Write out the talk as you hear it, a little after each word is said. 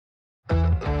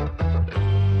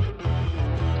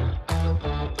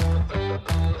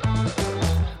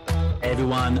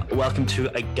everyone. Welcome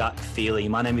to A Gut Feeling.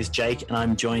 My name is Jake and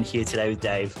I'm joined here today with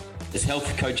Dave. As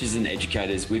health coaches and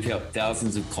educators, we've helped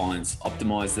thousands of clients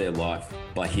optimize their life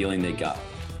by healing their gut.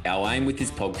 Our aim with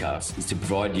this podcast is to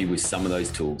provide you with some of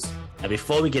those tools. Now,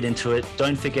 before we get into it,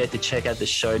 don't forget to check out the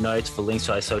show notes for links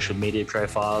to our social media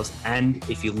profiles. And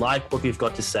if you like what we've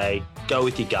got to say, go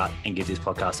with your gut and give this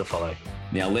podcast a follow.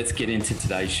 Now let's get into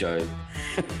today's show.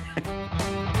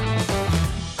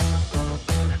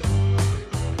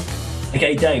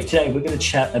 Okay, Dave, today we're going to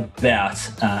chat about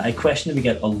a question that we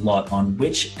get a lot on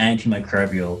which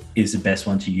antimicrobial is the best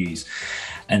one to use.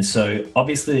 And so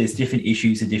obviously there's different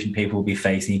issues that different people will be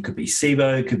facing. It could be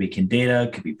SIBO, it could be Candida,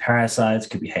 it could be parasites, it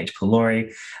could be H.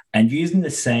 pylori. And using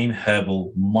the same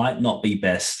herbal might not be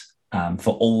best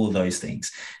for all of those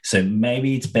things. So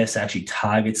maybe it's best to actually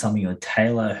target something or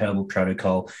tailor a herbal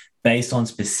protocol based on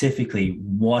specifically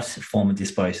what form of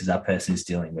dysbiosis that person is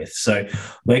dealing with. So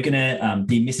we're going to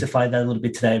demystify that a little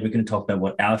bit today. We're going to talk about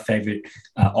what our favorite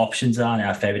options are and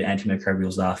our favorite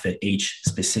antimicrobials are for each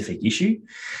specific issue.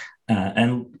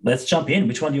 And let's jump in.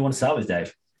 Which one do you want to start with,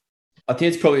 Dave? I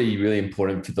think it's probably really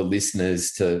important for the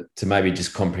listeners to maybe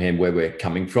just comprehend where we're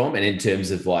coming from and in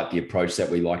terms of like the approach that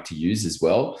we like to use as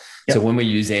well. Yep. So when we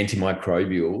use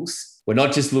antimicrobials, we're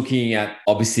not just looking at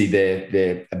obviously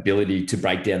their ability to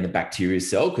break down the bacteria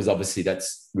cell, because obviously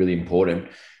that's really important,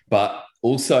 but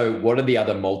also what are the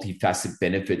other multifaceted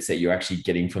benefits that you're actually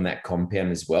getting from that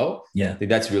compound as well? Yeah. I think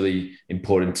that's really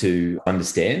important to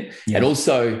understand. Yeah. And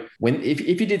also if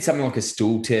you did something like a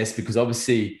stool test, because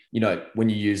obviously, you know, when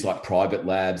you use like private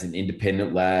labs and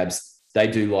independent labs, they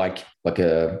do like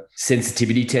a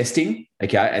sensitivity testing.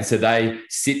 Okay. And so they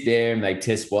sit there and they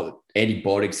test what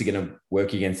antibiotics are going to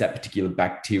work against that particular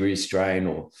bacteria strain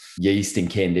or yeast and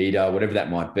candida, whatever that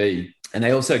might be. And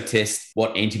they also test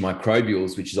what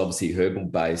antimicrobials, which is obviously herbal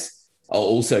based, are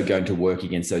also going to work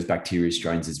against those bacteria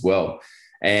strains as well.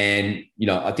 And, you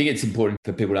know, I think it's important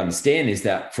for people to understand is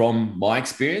that from my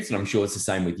experience, and I'm sure it's the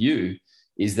same with you,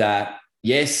 is that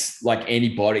yes, like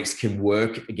antibiotics can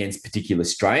work against particular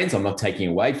strains. I'm not taking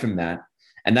away from that.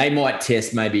 And they might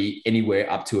test maybe anywhere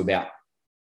up to about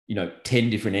 10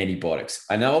 different antibiotics.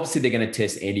 I know obviously they're going to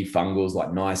test antifungals like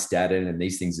nystatin and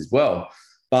these things as well.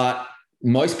 But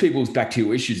most people's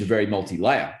bacterial issues are very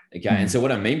multi-layer. Okay. And so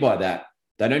what I mean by that,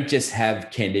 they don't just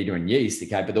have candida and yeast,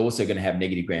 okay, but they're also going to have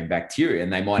negative gram bacteria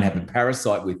and they might have a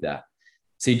parasite with that.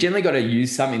 So you generally got to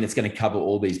use something that's going to cover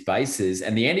all these bases.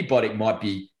 And the antibiotic might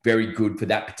be very good for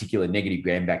that particular negative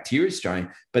gram bacteria strain,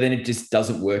 but then it just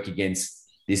doesn't work against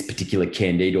this particular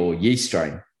candida or yeast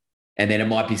strain. And then it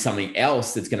might be something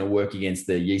else that's going to work against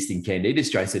the yeast and candida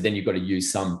strain. So then you've got to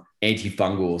use some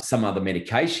antifungal or some other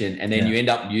medication. And then you end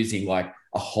up using like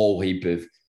a whole heap of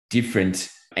different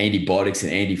antibiotics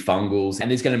and antifungals.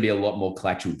 And there's going to be a lot more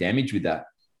collateral damage with that.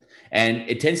 And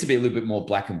it tends to be a little bit more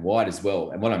black and white as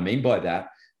well. And what I mean by that,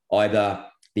 either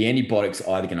the antibiotics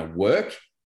are either going to work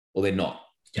or they're not.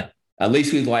 Yeah. At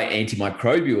least with like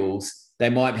antimicrobials, they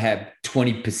might have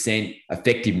 20%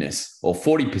 effectiveness or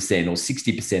 40% or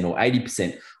 60% or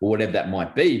 80% or whatever that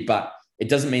might be. But it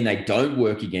doesn't mean they don't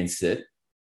work against it.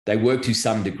 They work to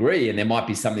some degree and there might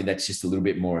be something that's just a little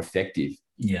bit more effective.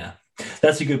 Yeah,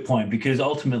 that's a good point because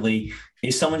ultimately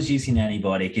if someone's using an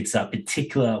antibiotic, it's a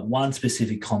particular one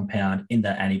specific compound in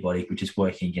that antibiotic which is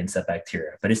working against that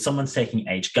bacteria. But if someone's taking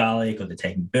H-garlic or they're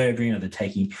taking berberine or they're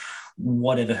taking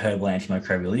whatever herbal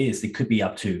antimicrobial is, there could be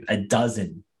up to a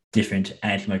dozen different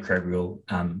antimicrobial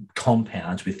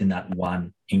compounds within that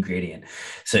one ingredient.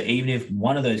 So even if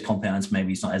one of those compounds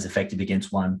maybe is not as effective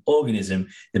against one organism,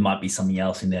 there might be something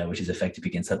else in there which is effective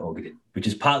against that organism, which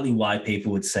is partly why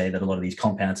people would say that a lot of these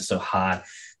compounds are so hard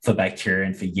for bacteria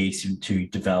and for yeast to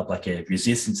develop like a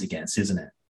resistance against, isn't it?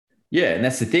 Yeah, and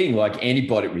that's the thing, like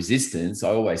antibiotic resistance, I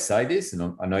always say this,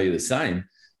 and I know you're the same,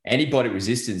 antibiotic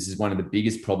resistance is one of the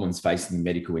biggest problems facing the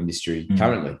medical industry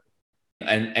currently.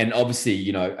 And obviously,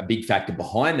 you know, a big factor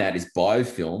behind that is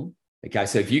biofilm. Okay,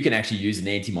 so if you can actually use an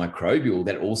antimicrobial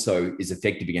that also is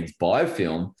effective against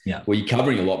biofilm, well, you're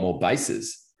covering a lot more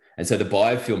bases. And so the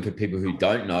biofilm, for people who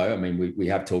don't know, I mean, we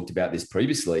have talked about this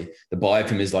previously, the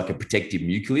biofilm is like a protective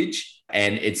mucilage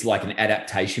and it's like an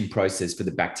adaptation process for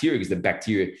the bacteria because the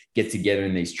bacteria get together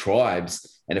in these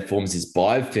tribes and it forms this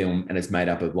biofilm and it's made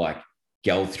up of like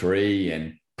GAL3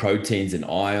 and proteins and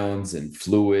ions and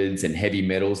fluids and heavy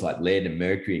metals like lead and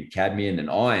mercury and cadmium and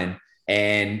iron.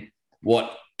 And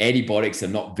what antibiotics are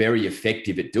not very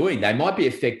effective at doing, they might be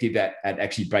effective at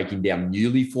actually breaking down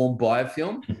newly formed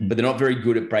biofilm, but they're not very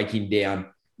good at breaking down,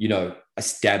 you know,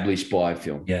 established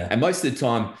biofilm. Yeah. And most of the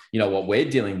time, what we're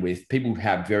dealing with, people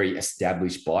have very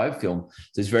established biofilm.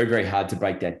 So it's very, very hard to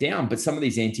break that down. But some of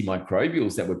these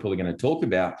antimicrobials that we're probably going to talk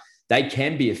about, they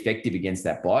can be effective against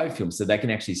that biofilm. So they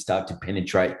can actually start to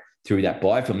penetrate through that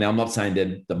biofilm. Now, I'm not saying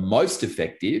they're the most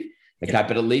effective, okay,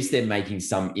 but at least they're making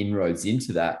some inroads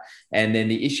into that. And then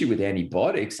the issue with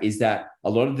antibiotics is that a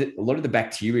lot of the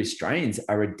bacteria strains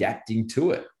are adapting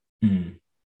to it.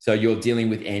 So you're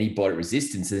dealing with antibiotic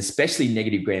resistance, and especially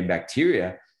negative gram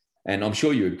bacteria. And I'm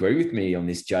sure you agree with me on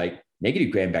this, Jake.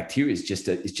 Negative gram bacteria is just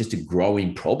a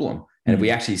growing problem. And we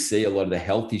actually see a lot of the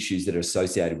health issues that are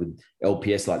associated with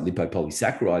LPS, like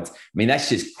lipopolysaccharides. I mean, that's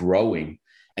just growing.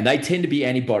 And they tend to be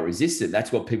antibiotic resistant.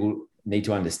 That's what people need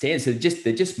to understand. So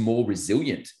they're just more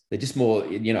resilient. They're just more,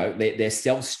 their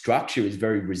cell structure is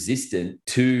very resistant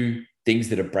to things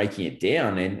that are breaking it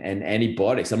down, and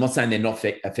antibiotics. I'm not saying they're not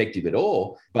effective at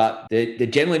all, but they're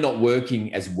generally not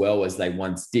working as well as they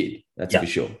once did. That's for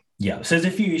sure. Yeah. So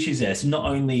there's a few issues there. So not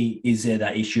only is there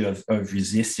that issue of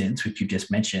resistance, which you've just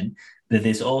mentioned, but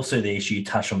there's also the issue you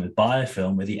touched on with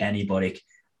biofilm, where the antibiotic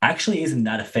actually isn't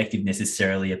that effective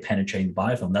necessarily at penetrating the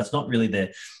biofilm. That's not really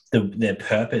the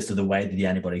purpose of the way that the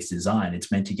antibiotic is designed.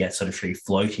 It's meant to get sort of free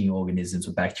floating organisms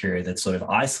or bacteria that's sort of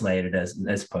isolated as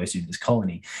opposed to this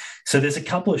colony. So there's a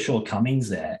couple of shortcomings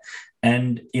there.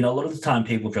 And, a lot of the time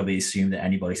people probably assume that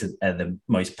antibiotics are the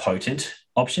most potent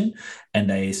option. And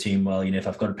they assume, well, if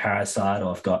I've got a parasite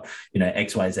or I've got,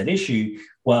 X, Y, Z issue,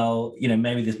 well,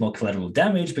 maybe there's more collateral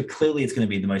damage, but clearly it's going to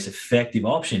be the most effective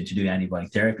option to do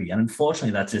antibiotic therapy. And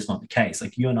unfortunately, that's just not the case.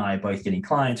 Like you and I are both getting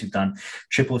clients who've done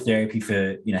triple therapy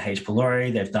for, H.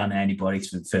 pylori. They've done antibiotics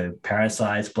for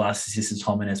parasites, blastocystis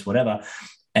hominis, whatever.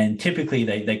 And typically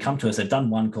they come to us, they've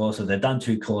done one course or they've done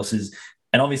two courses,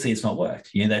 and obviously it's not worked.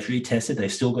 They've retested,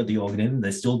 they've still got the organism,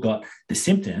 they've still got the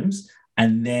symptoms,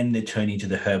 and then they're turning to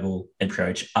the herbal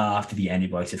approach after the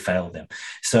antibiotics have failed them.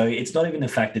 So it's not even the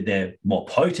fact that they're more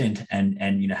potent and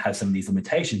have some of these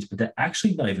limitations, but they're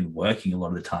actually not even working a lot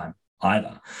of the time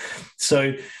either.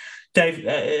 So Dave,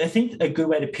 I think a good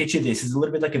way to picture this is a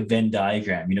little bit like a Venn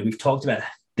diagram. We've talked about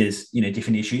there's,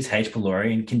 different issues, H.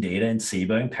 pylori and Candida and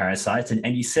SIBO and parasites.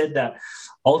 And you said that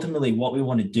ultimately what we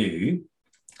want to do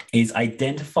is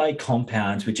identify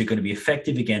compounds which are going to be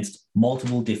effective against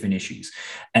multiple different issues.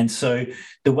 And so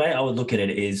the way I would look at it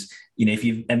is, if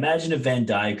you imagine a Venn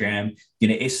diagram,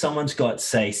 if someone's got,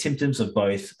 say, symptoms of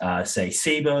both, say,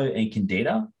 SIBO and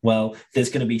Candida, well, there's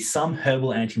going to be some herbal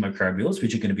antimicrobials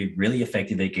which are going to be really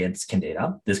effective against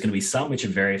Candida. There's going to be some which are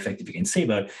very effective against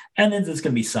SIBO, and then there's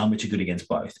going to be some which are good against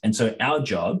both. And so our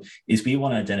job is we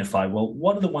want to identify, well,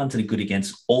 what are the ones that are good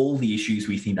against all the issues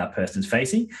we think that person's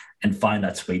facing, and find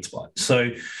that sweet spot.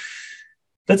 So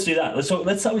let's do that. Let's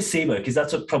start with SIBO, because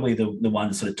that's probably the one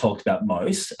that's sort of talked about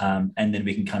most. And then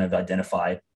we can kind of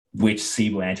identify which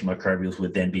SIBO antimicrobials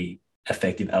would then be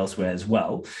effective elsewhere as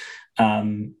well.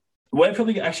 We're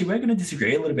going to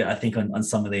disagree a little bit, I think, on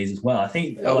some of these as well. I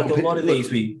think a lot of these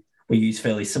we use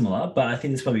fairly similar, but I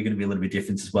think there's probably going to be a little bit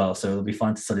different as well. So it'll be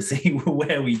fun to sort of see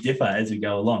where we differ as we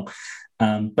go along.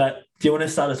 But do you want to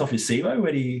start us off with SIBO?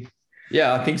 Where do you?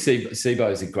 Yeah, I think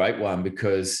SIBO is a great one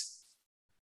because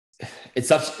it's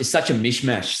such a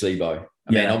mishmash, SIBO.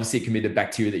 I mean, obviously it can be the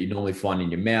bacteria that you normally find in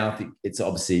your mouth. It's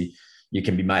obviously, you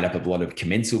can be made up of a lot of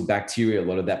commensal bacteria. A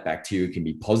lot of that bacteria can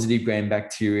be positive gram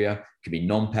bacteria, it can be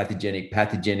non-pathogenic,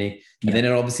 pathogenic. And then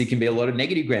it obviously can be a lot of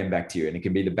negative gram bacteria. And it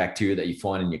can be the bacteria that you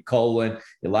find in your colon,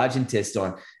 your large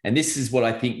intestine. And this is what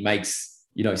I think makes,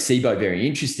 SIBO very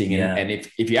interesting. And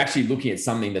if you're actually looking at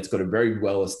something that's got a very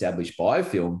well-established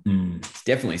biofilm, it's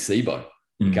definitely SIBO.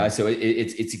 Okay, so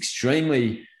it's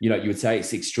extremely, you would say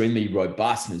it's extremely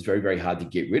robust and it's very, very hard to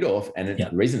get rid of. And the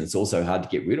reason it's also hard to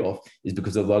get rid of is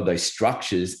because a lot of those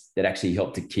structures that actually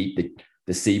help to keep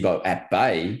the SIBO at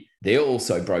bay, they're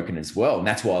also broken as well. And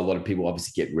that's why a lot of people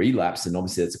obviously get relapse. And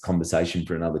obviously that's a conversation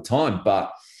for another time.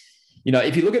 But,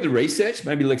 if you look at the research,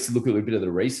 maybe let's look at a little bit of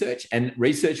the research. And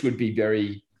research would be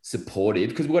very supportive,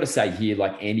 because we've got to say here,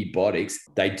 like antibiotics,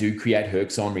 they do create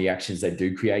Herxon reactions, they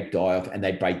do create die-off, and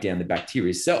they break down the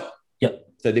bacteria cell. Yep.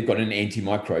 So they've got an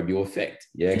antimicrobial effect.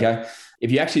 Yeah. Okay.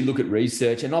 If you actually look at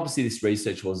research, and obviously this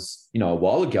research was, a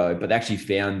while ago, but they actually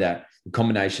found that the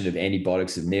combination of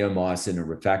antibiotics of neomycin and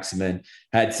rifaximin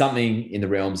had something in the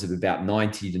realms of about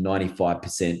 90 to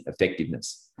 95%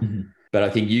 effectiveness. Mm-hmm. But I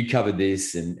think you covered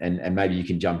this, and maybe you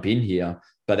can jump in here,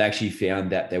 but they actually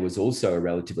found that there was also a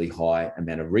relatively high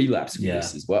amount of relapse with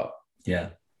this as well.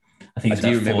 Yeah. I think do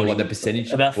you remember what the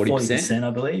percentage? About 40%, I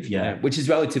believe. Yeah. Which is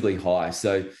relatively high.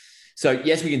 So So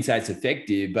yes, we can say it's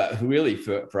effective, but really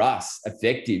for us,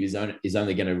 effective is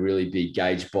only going to really be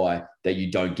gauged by that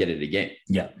you don't get it again.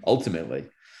 Yeah. Ultimately.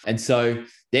 And so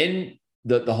then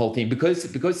the whole thing, because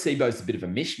SIBO is a bit of a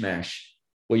mishmash,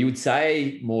 well, you would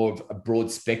say more of a broad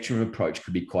spectrum approach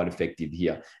could be quite effective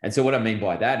here. And so what I mean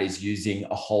by that is using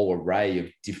a whole array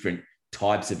of different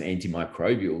types of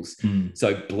antimicrobials.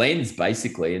 So blends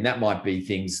basically, and that might be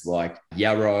things like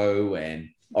yarrow and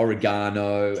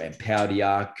oregano and pau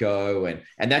d'arco,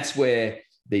 and that's where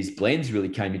these blends really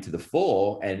came into the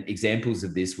fore. And examples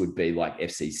of this would be like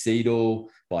FC Cedal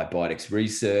by Biodex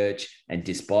Research and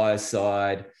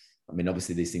Disbiocide. I mean,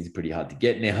 obviously these things are pretty hard to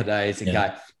get nowadays. Okay.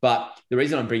 Yeah. But the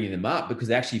reason I'm bringing them up,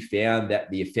 because I actually found that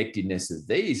the effectiveness of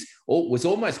these was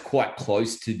almost quite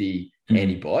close to the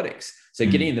antibiotics. So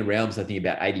getting in the realms, I think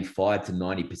about 85 to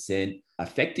 90%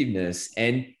 effectiveness.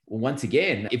 And once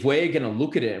again, if we're going to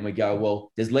look at it and we go,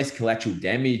 well, there's less collateral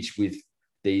damage with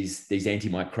these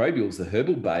antimicrobials, the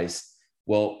herbal base,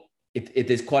 well, if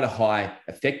there's quite a high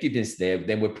effectiveness there,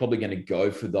 then we're probably going to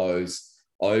go for those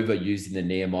over using the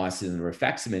neomycin and the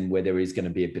rifaximin, where there is going to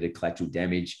be a bit of collateral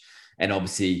damage. And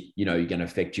obviously, you're going to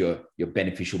affect your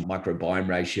beneficial microbiome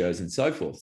ratios and so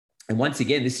forth. And once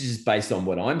again, this is just based on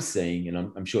what I'm seeing,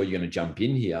 and I'm sure you're going to jump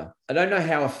in here. I don't know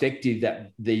how effective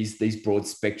that these broad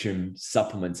spectrum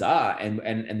supplements are.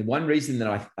 And the one reason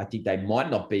that I think they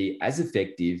might not be as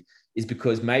effective is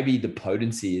because maybe the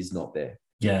potency is not there.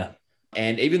 Yeah.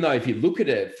 And even though if you look at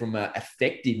it from an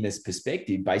effectiveness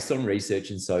perspective, based on research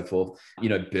and so forth,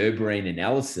 berberine and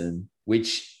allicin,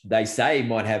 which they say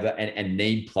might have and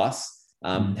neem plus,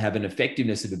 have an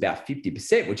effectiveness of about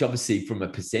 50%, which obviously from a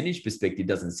percentage perspective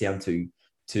doesn't sound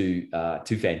too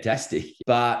fantastic.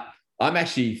 But I'm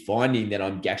actually finding that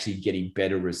I'm actually getting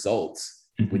better results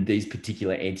with these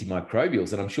particular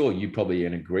antimicrobials. And I'm sure you probably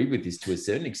going to agree with this to a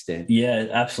certain extent. Yeah,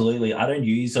 absolutely. I don't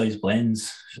use those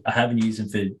blends. I haven't used them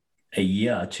for a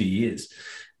year, 2 years.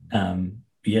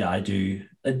 Yeah, I do.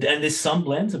 And there's some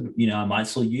blends, I might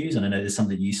still use, and I know there's some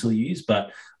that you still use,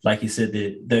 but like you said,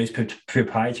 those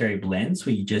proprietary blends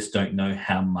where you just don't know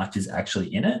how much is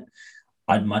actually in it,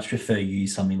 I'd much prefer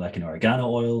use something like an oregano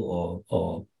oil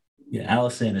or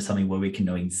allicin, or something where we can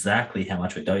know exactly how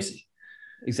much we're dosing.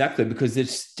 Exactly, because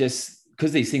it's just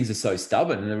because these things are so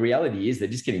stubborn, and the reality is they're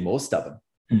just getting more stubborn.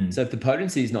 So if the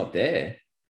potency is not there,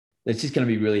 it's just going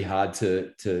to be really hard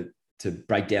to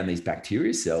break down these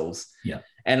bacteria cells. Yeah.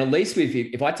 And at least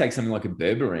if I take something like a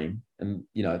berberine, and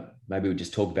maybe we'll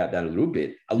just talk about that a little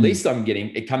bit, at least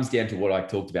it comes down to what I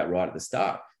talked about right at the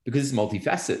start, because it's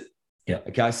multifaceted. Yeah.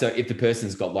 Okay. So if the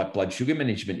person's got like blood sugar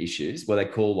management issues, well, they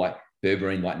call like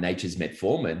berberine like nature's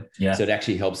metformin. Yeah. So it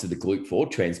actually helps with the GLUT4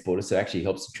 transporter. So it actually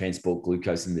helps to transport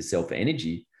glucose in the cell for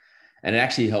energy. And it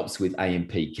actually helps with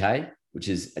AMPK, which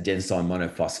is adenosine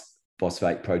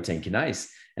monophosphate protein kinase.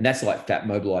 And that's like fat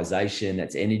mobilization,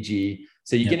 that's energy.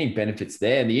 So you're getting benefits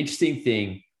there. And the interesting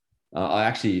thing, I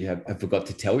actually have forgot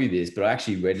to tell you this, but I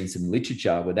actually read in some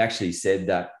literature where they actually said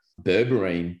that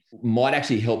berberine might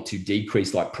actually help to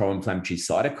decrease like pro-inflammatory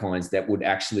cytokines that would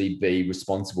actually be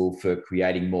responsible for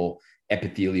creating more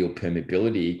epithelial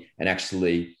permeability and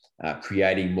actually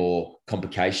creating more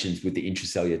complications with the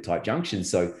intracellular tight junctions.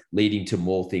 So leading to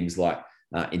more things like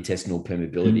intestinal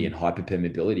permeability and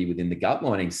hyperpermeability within the gut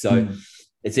lining. So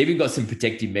it's even got some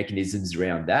protective mechanisms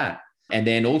around that. And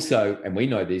then also, and we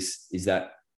know this, is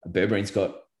that berberine's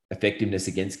got effectiveness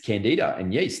against candida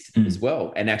and yeast as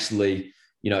well. And actually,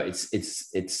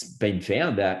 it's been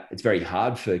found that it's very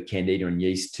hard for candida and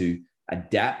yeast to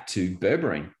adapt to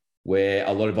berberine, where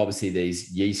a lot of obviously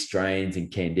these yeast strains and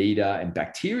candida and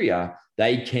bacteria,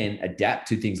 they can adapt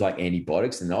to things like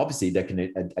antibiotics, and obviously they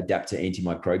can adapt to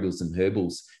antimicrobials and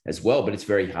herbals as well. But it's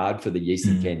very hard for the yeast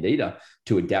and candida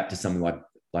to adapt to something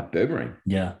like berberine.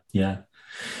 Yeah, yeah.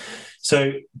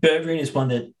 So berberine is one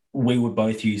that we would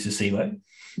both use as SIBO.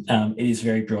 It is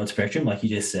very broad spectrum, like you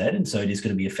just said, and so it is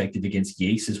going to be effective against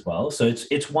yeast as well. So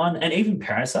it's one, and even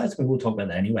parasites, but we'll talk about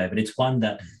that anyway, but it's one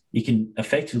that you can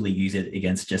effectively use it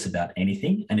against just about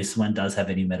anything. And if someone does have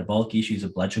any metabolic issues or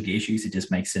blood sugar issues, it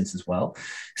just makes sense as well.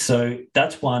 So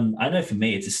that's one. I know for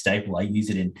me, it's a staple. I use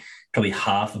it in probably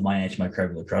half of my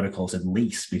antimicrobial protocols at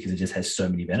least, because it just has so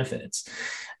many benefits.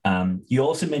 You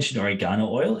also mentioned oregano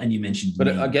oil, and you mentioned but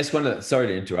I guess sorry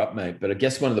to interrupt, mate, but I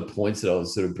guess one of the points that I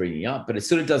was sort of bringing up, but it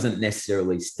sort of doesn't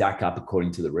necessarily stack up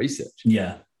according to the research.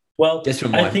 Yeah. Well,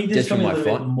 I think there's probably a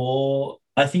little bit more.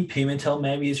 I think Pimentel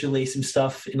maybe has released some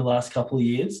stuff in the last couple of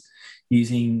years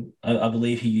using, I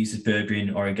believe he uses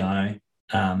berberine, oregano.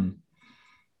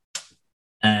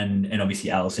 and obviously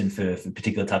allicin for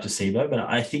particular types of SIBO. But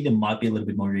I think there might be a little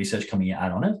bit more research coming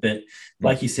out on it. But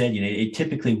like you said, it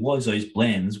typically was those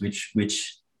blends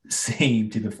which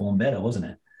seemed to perform better, wasn't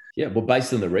it? Yeah, well,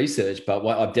 based on the research, but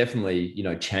I've definitely,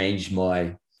 changed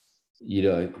my,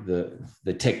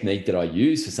 the technique that I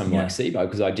use for something like SIBO,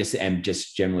 because I just am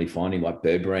just generally finding like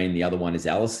berberine. The other one is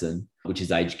allicin, which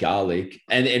is aged garlic,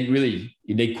 and really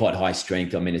you need quite high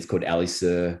strength. I mean, it's called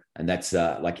Alisur, and that's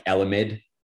like Alamed.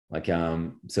 Like,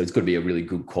 so it's got to be a really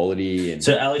good quality. And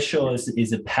so Alisur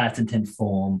is a patented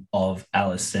form of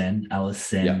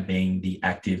allicin being the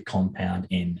active compound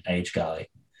in aged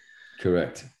garlic.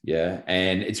 Correct. Yeah.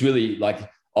 And it's really like,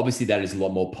 obviously that is a lot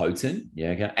more potent.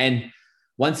 Yeah. Okay. And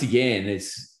once again,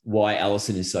 it's why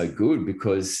allicin is so good,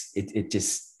 because it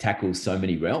just tackles so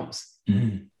many realms.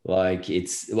 Like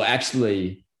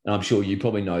actually, and I'm sure you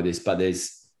probably know this, but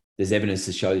there's evidence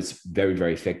to show it's very,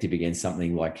 very effective against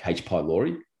something like H.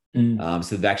 pylori.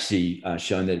 So they've actually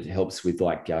shown that it helps with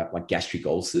like gastric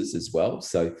ulcers as well.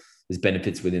 So there's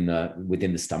benefits within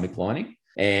the stomach lining.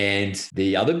 And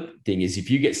the other thing is,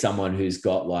 if you get someone who's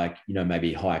got like,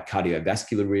 maybe higher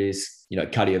cardiovascular risk,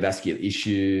 cardiovascular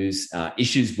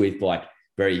issues with like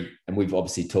and we've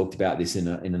obviously talked about this in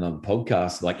another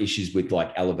podcast, like issues with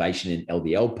like elevation in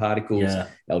LDL particles,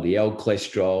 LDL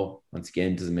cholesterol. Once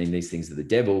again, doesn't mean these things are the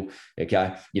devil.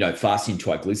 Okay. Fasting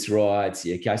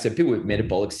triglycerides. Okay. So people with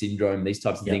metabolic syndrome, these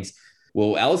types of things.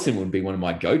 Well, allicin would be one of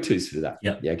my go-tos for that.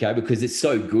 Yeah. Okay. Because it's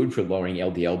so good for lowering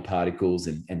LDL particles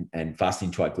and fasting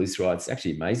triglycerides. It's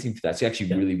actually amazing for that. It's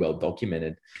actually really well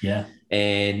documented. Yeah.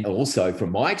 And also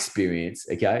from my experience,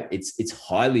 okay, it's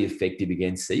highly effective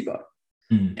against SIBO.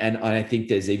 And I think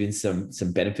there's even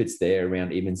some benefits there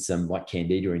around even some like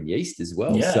candida and yeast as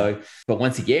well. Yeah. So, but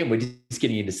once again, we're just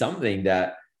getting into something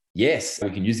that, yes, we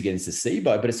can use against the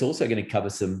SIBO, but it's also going to cover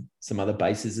some other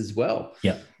bases as well.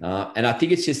 Yeah. And I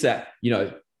think it's just that,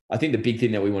 I think the big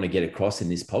thing that we want to get across in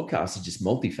this podcast is just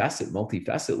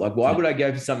multifaceted. Like, why would I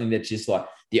go for something that's just like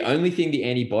the only thing the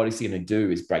antibiotics are going to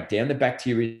do is break down the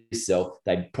bacteria cell?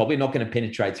 They're probably not going to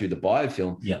penetrate through the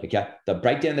biofilm. Yeah. Okay. They'll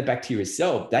break down the bacteria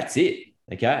cell. That's it.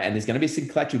 Okay. And there's going to be some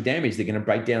collateral damage. They're going to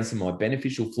break down some of my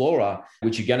beneficial flora,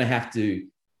 which you're going to have to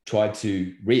try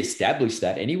to reestablish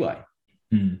that anyway.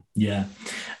 Yeah.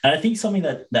 And I think something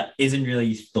that isn't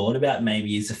really thought about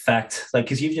maybe is the fact, like,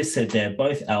 because you've just said there,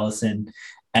 both allicin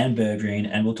and berberine,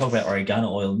 and we'll talk about oregano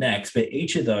oil next, but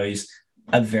each of those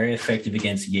are very effective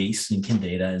against yeast and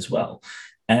candida as well.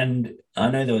 And I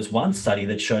know there was one study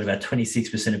that showed about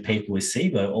 26% of people with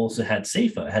SIBO also had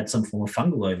SIFO, had some form of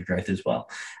fungal overgrowth as well.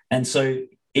 And so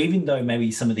even though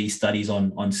maybe some of these studies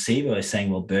on SIBO are saying,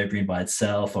 well, berberine by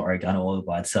itself or oregano oil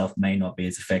by itself may not be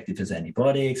as effective as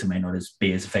antibiotics, or may not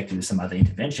be as effective as some other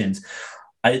interventions,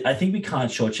 I think we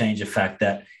can't shortchange the fact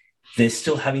that they're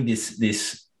still having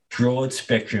this broad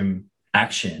spectrum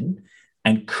action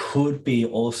and could be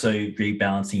also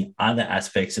rebalancing other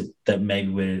aspects that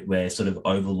maybe we're sort of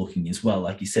overlooking as well.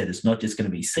 Like you said, it's not just going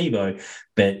to be SIBO,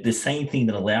 but the same thing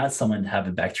that allows someone to have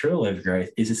a bacterial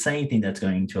overgrowth is the same thing that's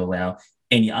going to allow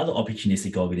any other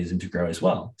opportunistic organism to grow as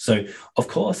well. So, of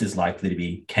course, there's likely to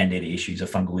be candida issues or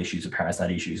fungal issues or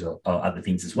parasite issues or other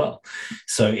things as well.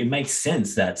 So it makes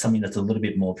sense that something that's a little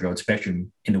bit more broad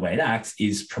spectrum in the way it acts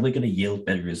is probably going to yield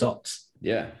better results.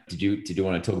 Yeah. Did you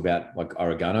want to talk about like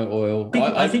oregano oil?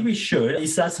 I think we should.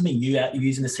 Is that something you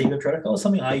use in the SIBO protocol?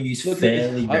 Something I use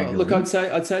fairly regularly. Look, I'd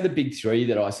say the big three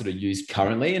that I sort of use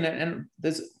currently, and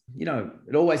there's,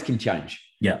 it always can change.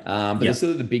 Yeah. But the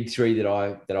sort of the big three that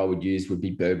I would use would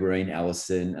be berberine,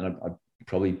 allicin, and I'd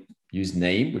probably use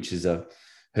neem, which is a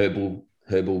herbal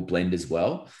blend as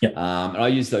well. Yep. And I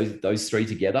use those three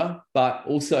together, but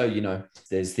also,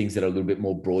 there's things that are a little bit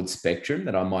more broad spectrum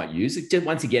that I might use. It just,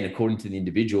 once again, according to the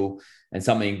individual, and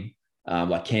something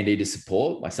like candida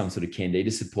support, like some sort of candida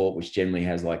support, which generally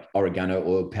has like oregano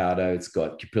oil powder. It's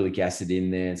got caprylic acid in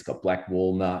there. It's got black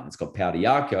walnut. It's got powder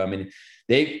yarrow.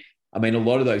 I mean, a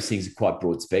lot of those things are quite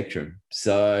broad spectrum.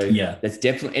 So that's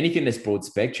definitely anything that's broad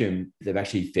spectrum. They've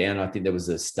actually found, I think there was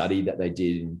a study that they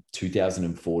did in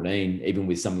 2014, even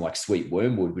with something like sweet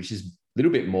wormwood, which is a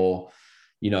little bit more,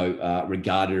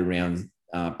 regarded around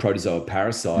protozoa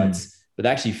parasites, but they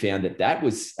actually found that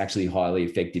was actually highly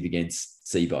effective against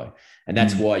SIBO. And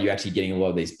that's why you're actually getting a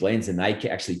lot of these blends, and they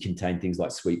actually contain things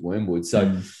like sweet wormwood.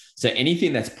 So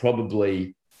anything that's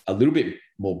probably a little bit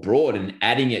more broad and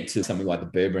adding it to something like the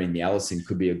berberine, the allicin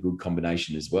could be a good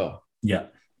combination as well. Yeah.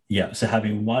 Yeah. So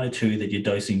having one or two that you're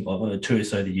dosing, or two or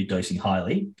so that you're dosing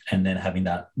highly, and then having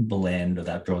that blend or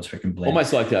that broad spectrum blend.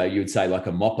 Almost like you would say like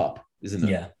a mop up, isn't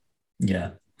it? Yeah. Yeah.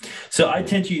 So I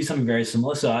tend to use something very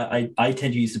similar. So I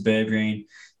tend to use the berberine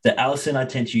The allicin I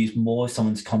tend to use more if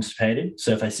someone's constipated.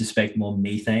 So if I suspect more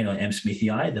methane or M. smithii,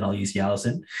 then I'll use the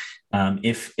allicin.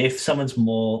 If someone's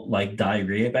more like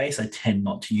diarrhea based, I tend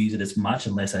not to use it as much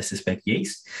unless I suspect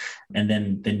yeast. And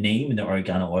then the neem and the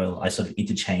oregano oil, I sort of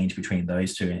interchange between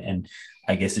those two, and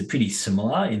I guess they're pretty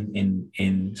similar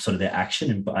in sort of their action.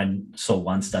 And I saw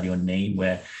one study on neem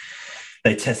where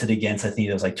they tested against, I think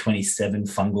there was like 27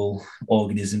 fungal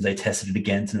organisms they tested it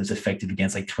against, and it was effective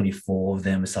against like 24 of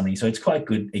them or something. So it's quite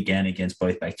good, again, against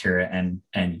both bacteria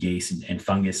and yeast and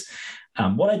fungus.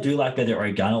 What I do like about the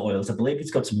oregano oils, I believe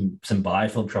it's got some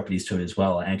biofilm properties to it as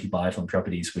well, anti-biofilm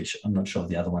properties, which I'm not sure if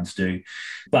the other ones do.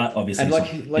 But obviously,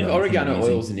 and like oregano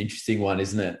oil is an interesting one,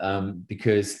 isn't it?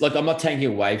 Because like I'm not taking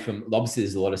away from, obviously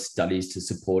there's a lot of studies to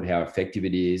support how effective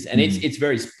it is, and it's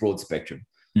very broad spectrum.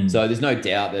 So there's no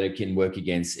doubt that it can work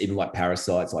against even like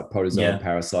parasites, like protozoan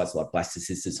parasites, like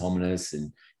Blastocystis hominis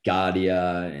and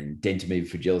Giardia and Dentamoeba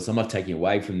fragilis. I'm not taking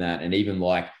away from that. And even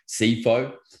like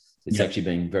SIFO, it's actually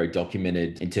been very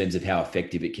documented in terms of how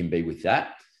effective it can be with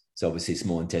that. So obviously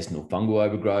small intestinal fungal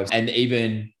overgrowth, and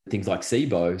even things like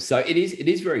SIBO. So it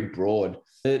is very broad.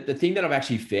 The thing that I've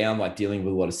actually found, like dealing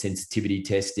with a lot of sensitivity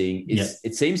testing, is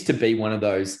it seems to be one of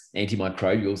those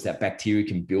antimicrobials that bacteria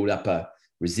can build up a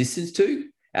resistance to.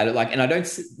 And I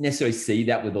don't necessarily see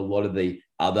that with a lot of the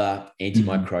other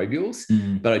antimicrobials,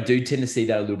 but I do tend to see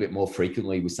that a little bit more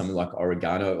frequently with something like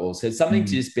oregano oil. So it's something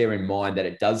to just bear in mind, that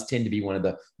it does tend to be one of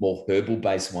the more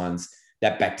herbal-based ones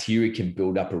that bacteria can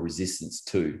build up a resistance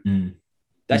to.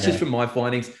 That's just from my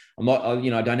findings. I'm not,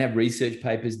 I don't have research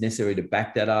papers necessarily to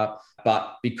back that up,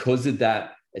 but because of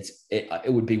that,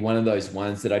 it would be one of those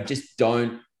ones that I just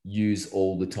don't use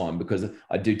all the time, because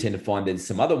I do tend to find there's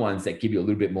some other ones that give you a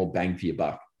little bit more bang for your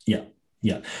buck. Yeah,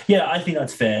 I think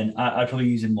that's fair. I probably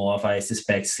use it more if I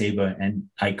suspect SIBO and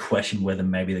I question whether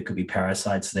maybe there could be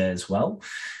parasites there as well.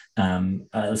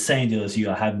 Same deal as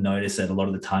you, I have noticed that a lot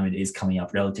of the time it is coming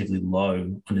up relatively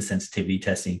low on the sensitivity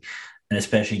testing, and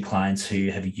especially clients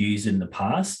who have used it in the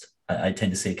past, I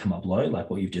tend to see it come up low, like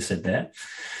what you've just said there.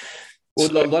 Well,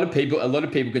 a lot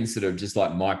of people can sort of just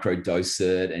like micro dose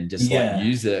it and just like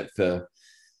use it for,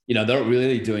 they're not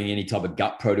really doing any type of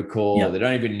gut protocol. They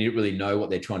don't even really know what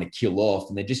they're trying to kill off,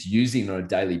 and they're just using it on a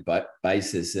daily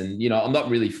basis. And, I'm not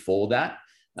really for that.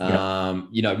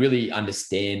 Really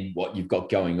understand what you've got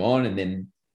going on, and then,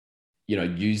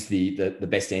 use the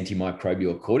best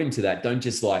antimicrobial according to that. Don't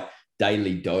just like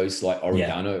daily dose like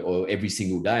oregano oil every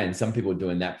single day. And some people are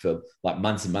doing that for like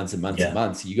months and months and months and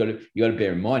months. You got to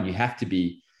bear in mind, you have to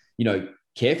be,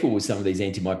 careful with some of these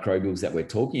antimicrobials that we're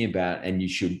talking about, and you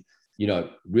should,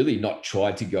 really not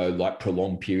try to go like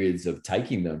prolonged periods of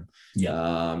taking them.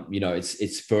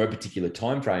 It's for a particular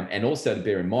time frame. And also to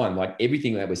bear in mind, like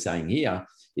everything that we're saying here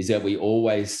is that we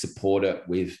always support it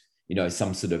with,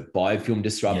 some sort of biofilm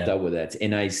disruptor, whether that's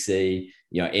NAC,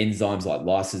 enzymes like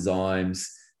lysozymes,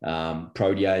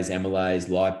 protease, amylase,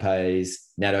 lipase,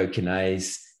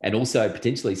 nattokinase, and also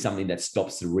potentially something that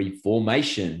stops the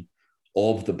reformation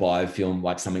of the biofilm,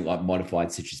 like something like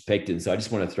modified citrus pectin. So I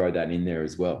just want to throw that in there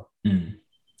as well.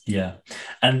 Yeah.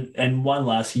 And one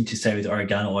last thing to say with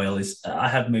oregano oil is I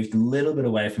have moved a little bit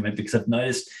away from it, because I've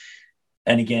noticed,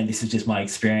 and again, this is just my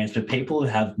experience, but people who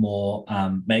have more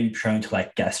maybe prone to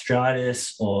like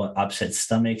gastritis or upset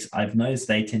stomachs, I've noticed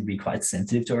they tend to be quite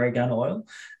sensitive to oregano oil,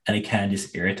 and it can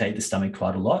just irritate the stomach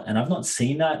quite a lot. And I've not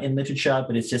seen that in literature,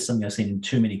 but it's just something I've seen in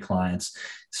too many clients.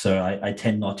 So I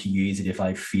tend not to use it if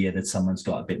I fear that someone's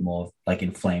got a bit more like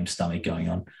inflamed stomach going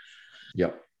on.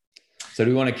 Yep. So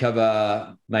do we want to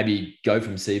cover, maybe go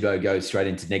from SIBO, go straight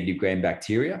into negative gram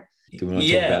bacteria? Do we want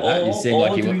to talk about that? You seem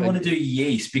like do we want to do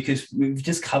yeast? Because we've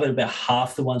just covered about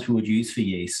half the ones we would use for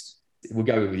yeast. We'll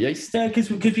go with yeast. Yeah, because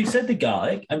we've said the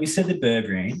garlic, and we said the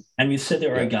berberine, and we've said the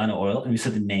oregano oil, and we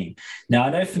said the neem. Now, I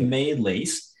know for me at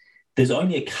least, there's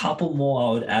only a couple more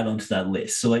I would add onto that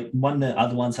list. So like one of the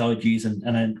other ones I would use,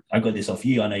 and I got this off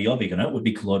you, I know you're big on it, would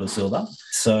be colloidal silver.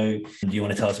 So do you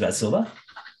want to tell us about silver?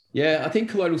 Yeah, I think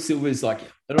colloidal silver is like,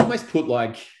 it almost put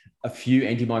like a few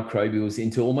antimicrobials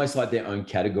into almost like their own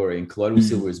category, and colloidal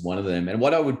silver is one of them. And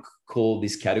what I would call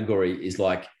this category is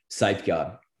like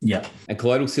safeguard. Yeah. And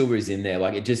colloidal silver is in there.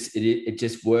 Like it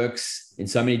just works in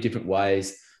so many different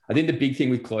ways. I think the big thing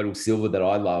with colloidal silver that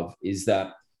I love is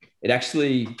that it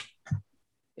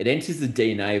enters the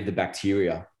DNA of the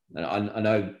bacteria. And I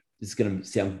know this is going to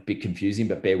sound a bit confusing,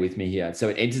 but bear with me here. So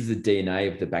it enters the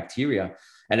DNA of the bacteria,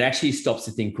 and it actually stops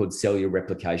a thing called cellular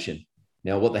replication.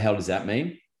 Now, what the hell does that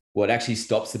mean? Well, it actually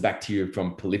stops the bacteria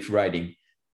from proliferating.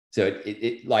 So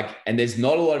and there's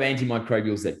not a lot of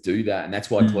antimicrobials that do that. And that's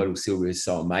why colloidal silver is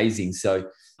so amazing. So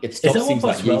it stops things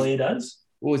like yeast. Boswellia does?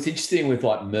 Well, it's interesting with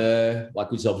like myrrh,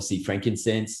 like which is obviously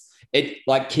frankincense. It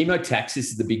like chemotaxis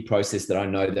is the big process that I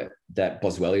know that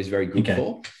Boswellia is very good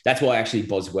for. That's why actually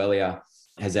Boswellia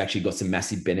has actually got some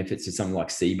massive benefits to something like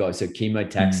SIBO. So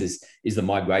chemotaxis is the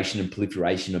migration and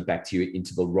proliferation of bacteria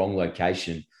into the wrong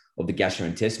location of the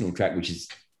gastrointestinal tract, which is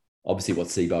obviously what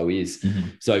SIBO is.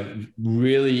 So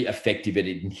really effective at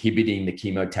inhibiting the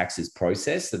chemotaxis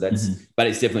process. So that's, but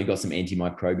it's definitely got some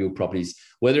antimicrobial properties.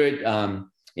 Whether it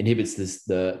inhibits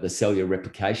the cellular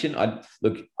replication,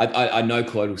 I know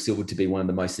colloidal silver to be one of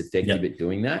the most effective at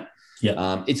doing that.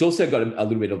 It's also got a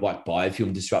little bit of like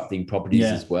biofilm disrupting properties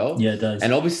as well. Yeah, it does.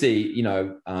 And obviously,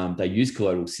 they use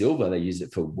colloidal silver. They use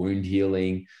it for wound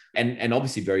healing and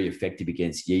obviously very effective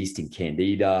against yeast and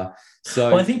candida.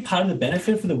 So I think part of the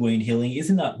benefit for the wound healing,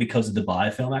 isn't that because of the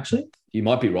biofilm actually? You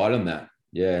might be right on that.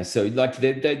 Yeah. So like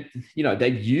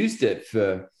they've used it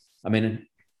for a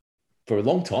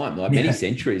long time, like many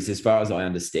centuries, as far as I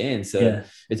understand. So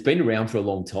it's been around for a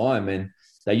long time, and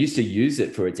they used to use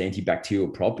it for its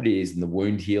antibacterial properties and the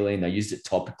wound healing. They used it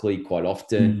topically quite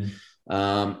often.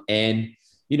 And,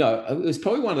 it was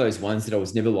probably one of those ones that I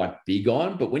was never like big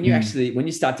on, but when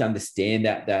you start to understand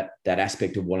that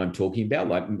aspect of what I'm talking about,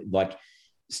 like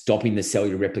stopping the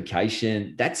cellular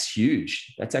replication, that's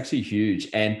huge. That's actually huge.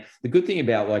 And the good thing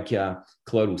about like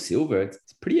colloidal silver,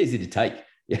 it's pretty easy to take.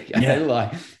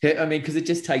 Because it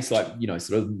just takes like,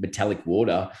 sort of metallic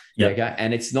water.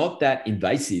 And it's not that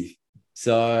invasive.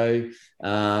 So,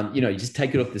 you just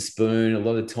take it off the spoon. A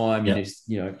lot of the time, you just,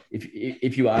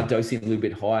 if you are dosing a little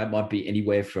bit higher, it might be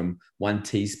anywhere from 1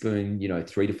 teaspoon,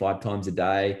 3 to 5 times a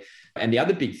day. And the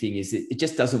other big thing is it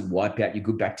just doesn't wipe out your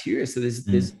good bacteria. So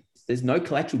there's no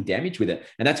collateral damage with it.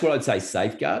 And that's what I'd say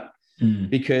safeguard.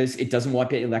 Because it doesn't wipe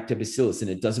out your lactobacillus and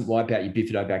it doesn't wipe out your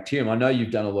bifidobacterium. I know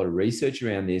you've done a lot of research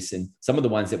around this, and some of the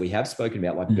ones that we have spoken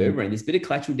about, like berberine, there's a bit of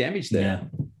collateral damage there.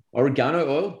 Oregano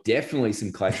oil, definitely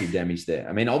some collateral damage there.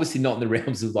 I mean, obviously not in the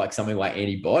realms of like something like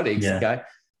antibiotics, okay?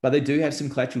 But they do have some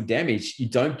collateral damage. You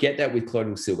don't get that with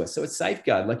colloidal silver. So it's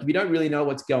safeguard. Like if you don't really know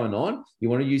what's going on, you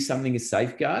want to use something as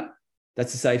safeguard,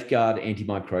 that's a safeguard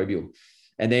antimicrobial.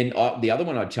 And then the other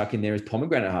one I'd chuck in there is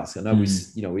pomegranate husk. I know we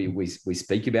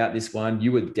speak about this one.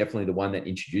 You were definitely the one that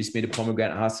introduced me to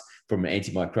pomegranate husk from an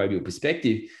antimicrobial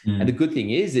perspective. And the good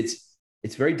thing is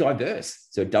it's very diverse.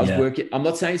 So it does work. I'm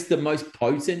not saying it's the most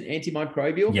potent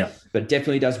antimicrobial, but it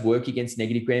definitely does work against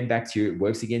negative gram bacteria. It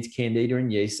works against candida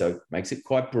and yeast, so it makes it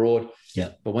quite broad.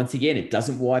 But once again, it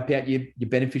doesn't wipe out your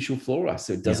beneficial flora.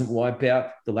 So it doesn't wipe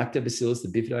out the lactobacillus, the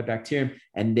bifidobacterium,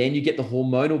 and then you get the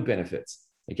hormonal benefits.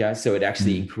 Okay, so it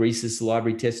actually increases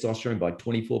salivary testosterone by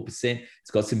 24%.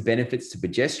 It's got some benefits to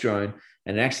progesterone,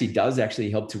 and it actually does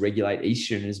help to regulate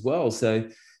estrogen as well. So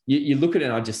you look at it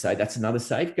and I just say that's another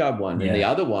safeguard one. And the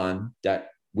other one that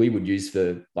we would use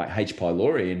for like H.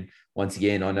 pylori, and once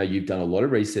again, I know you've done a lot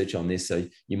of research on this, so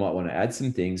you might want to add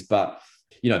some things, but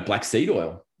black seed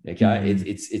oil. Okay.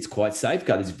 It's quite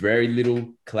safeguard. There's very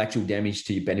little collateral damage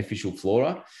to your beneficial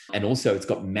flora. And also it's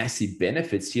got massive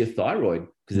benefits to your thyroid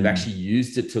because they've actually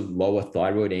used it to lower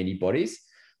thyroid antibodies.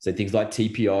 So things like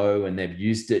TPO, and they've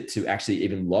used it to actually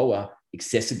even lower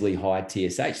excessively high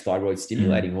TSH, thyroid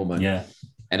stimulating hormone.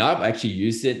 And I've actually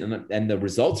used it, and the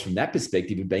results from that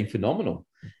perspective have been phenomenal.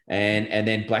 And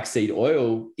then black seed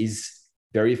oil is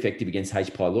very effective against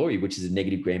H. pylori, which is a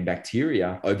negative gram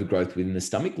bacteria overgrowth within the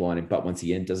stomach lining. But once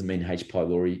again, it doesn't mean H.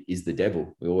 pylori is the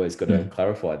devil. We always got to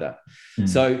clarify that.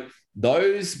 So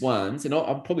those ones, and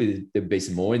I'll probably there'd be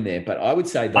some more in there, but I would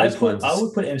say those ones. I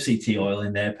would put MCT oil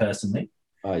in there personally.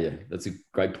 Oh yeah, that's a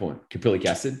great point. Caprylic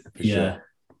acid, for sure.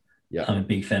 Yeah, I'm a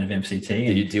big fan of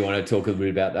MCT. Do you want to talk a little bit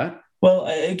about that? Well,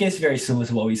 I guess very similar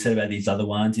to what we said about these other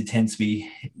ones. It tends to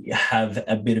have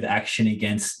a bit of action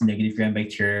against negative gram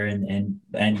bacteria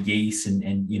and yeast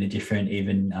and different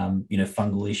even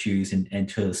fungal issues and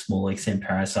to a small extent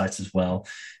parasites as well.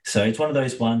 So it's one of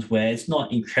those ones where it's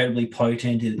not incredibly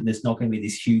potent. There's not going to be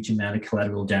this huge amount of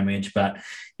collateral damage, but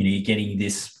you're getting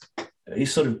this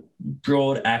sort of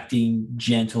broad-acting,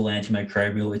 gentle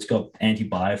antimicrobial. It's got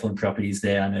anti-biofilm properties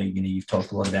there. I know you've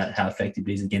talked a lot about how effective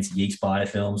it is against yeast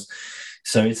biofilms.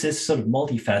 So it's just sort of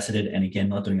multifaceted, and again,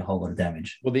 not doing a whole lot of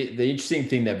damage. Well, the interesting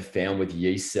thing they've found with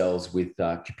yeast cells with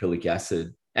caprylic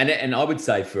acid, and I would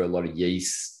say for a lot of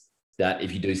yeasts that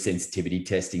if you do sensitivity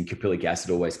testing, caprylic acid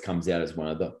always comes out as one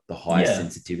of the highest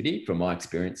sensitivity from my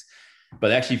experience. But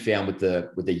they actually found with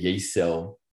the yeast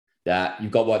cell that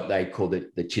you've got what they call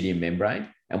the chidium membrane.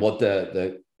 And what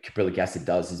the caprylic acid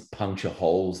does is puncture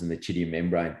holes in the chidium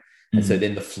membrane. And so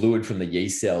then the fluid from the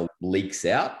yeast cell leaks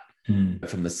out.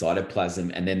 from the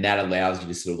cytoplasm, and then that allows you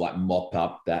to sort of like mop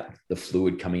up the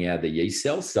fluid coming out of the yeast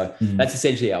cells. So that's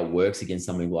essentially how it works against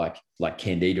something like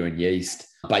candida and yeast.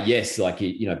 But yes, like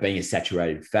being a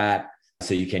saturated fat,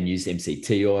 so you can use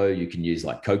MCT oil, you can use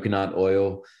like coconut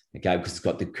oil, okay, because it's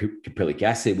got the caprylic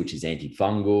acid, which is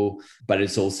antifungal, but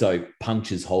it's also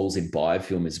punctures holes in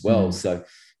biofilm as well. So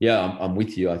yeah, I'm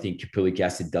with you. I think caprylic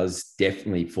acid does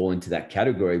definitely fall into that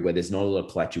category where there's not a lot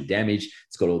of collateral damage.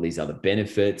 It's got all these other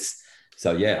benefits.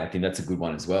 So yeah, I think that's a good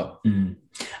one as well.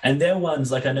 And they're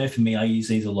ones, like I know for me, I use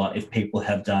these a lot if people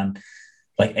have done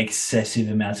like excessive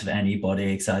amounts of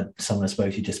antibiotics. Someone I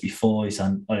spoke to just before, he's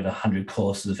done over 100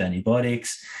 courses of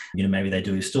antibiotics. Maybe they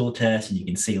do a stool test and you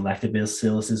can see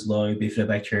lactobacillus is low,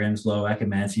 bifidobacterium is low,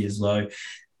 Akkermansia is low.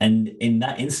 And in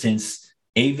that instance,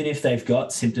 even if they've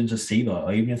got symptoms of SIBO,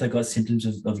 or even if they've got symptoms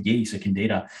of yeast or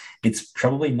candida, it's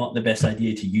probably not the best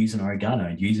idea to use an oregano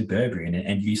and use a berberine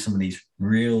and use some of these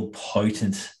real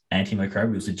potent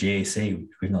antimicrobials, the GAC,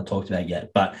 we've not talked about yet.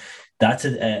 But that's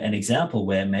an example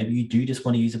where maybe you do just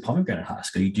want to use a pomegranate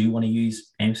husk, or you do want to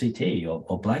use MCT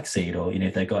or black seed, or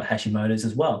if they've got Hashimoto's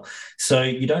as well. So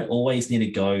you don't always need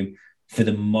to go for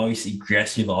the most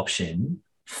aggressive option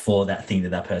for that thing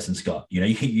that person's got. You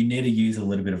need to use a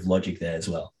little bit of logic there as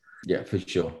well. Yeah, for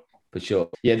sure.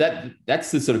 Yeah,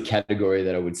 that's the sort of category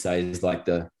that I would say is like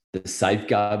the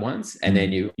safeguard ones. And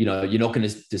then you're not going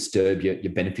to disturb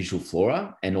your beneficial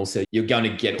flora, and also you're going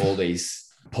to get all these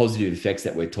positive effects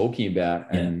that we're talking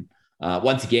about. And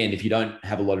once again, if you don't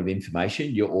have a lot of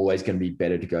information, you're always going to be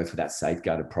better to go for that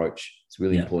safeguard approach. It's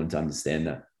really important to understand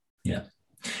that. Yeah.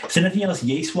 So anything else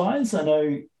yeast wise? I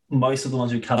know most of the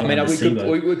ones we covered. I mean,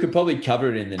 we could probably cover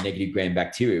it in the negative gram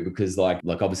bacteria, because like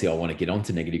obviously I want to get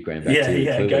onto negative gram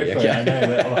bacteria. Yeah, go for it. I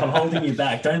know. I'm holding you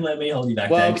back. Don't let me hold you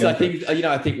back. Well, because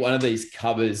I think one of these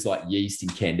covers like yeast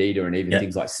and candida, and even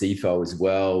things like SIFO as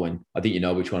well. And I think you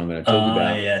know which one I'm going to talk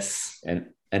about. Yes. And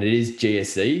it is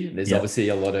GSE. There's obviously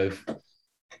a lot of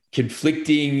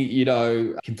conflicting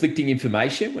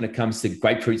information when it comes to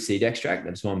grapefruit seed extract.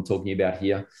 That's what I'm talking about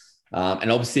here.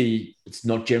 And obviously, it's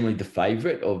not generally the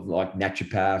favorite of like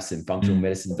naturopaths and functional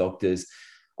medicine doctors.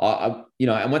 And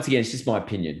once again, it's just my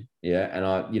opinion. Yeah. And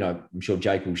I'm sure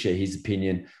Jake will share his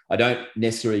opinion. I don't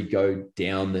necessarily go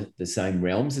down the same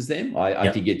realms as them. I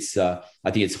think it's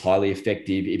highly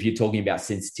effective. If you're talking about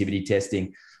sensitivity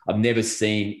testing, I've never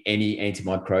seen any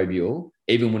antimicrobial,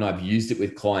 even when I've used it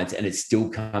with clients, and it still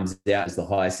comes out as the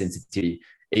highest sensitivity,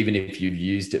 even if you've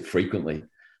used it frequently.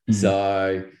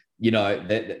 So,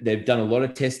 they've done a lot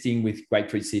of testing with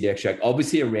grapefruit seed extract,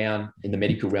 obviously around in the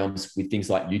medical realms with things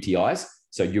like UTIs,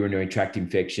 so urinary tract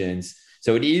infections.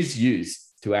 So it is used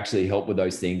to actually help with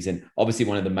those things. And obviously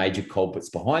one of the major culprits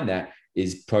behind that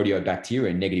is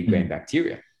proteobacteria and negative gram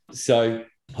bacteria. So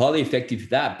highly effective for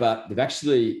that. But they've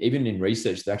actually, even in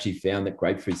research, they actually found that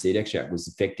grapefruit seed extract was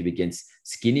effective against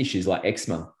skin issues like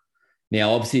eczema.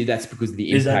 Now, obviously that's because of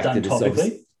the impact. Is that done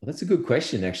topically? Well, that's a good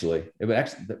question, actually.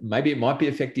 Maybe it might be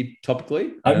effective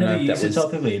topically. I've never used it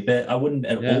topically, but I wouldn't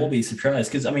at all be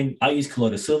surprised, because I mean, I use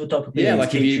colloidal silver topically. Yeah,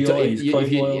 like if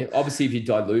you obviously if you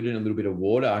dilute it in a little bit of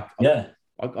water,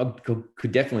 I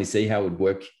could definitely see how it would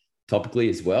work topically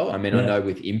as well. I mean, I know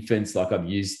with infants, like I've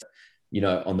used,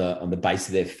 on the base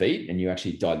of their feet, and you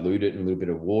actually dilute it in a little bit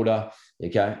of water.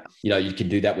 Okay. You can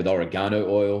do that with oregano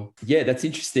oil. Yeah, that's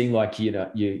interesting. Like,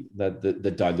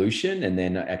 the dilution and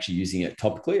then actually using it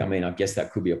topically. I mean, I guess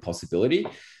that could be a possibility,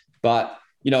 but,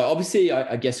 obviously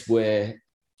I guess where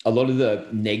a lot of the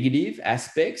negative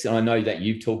aspects, and I know that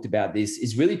you've talked about this,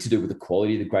 is really to do with the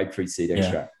quality of the grapefruit seed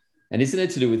extract. And isn't it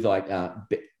to do with like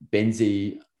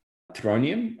benzithronium,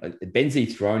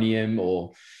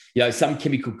 or, some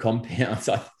chemical compounds.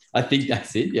 I think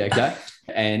that's it. Yeah. Okay.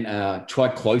 And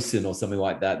triclosan or something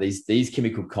like that. These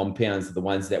chemical compounds are the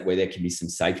ones where there can be some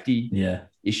safety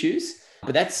issues.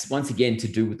 But that's once again to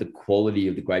do with the quality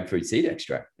of the grapefruit seed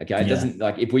extract. Okay. It doesn't,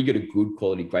 like, if we get a good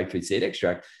quality grapefruit seed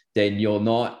extract, then you're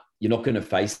not going to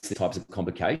face the types of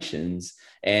complications.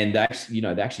 And they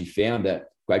actually found that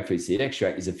grapefruit seed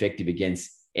extract is effective against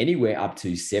anywhere up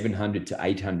to 700 to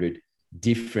 800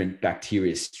 different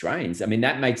bacteria strains. I mean,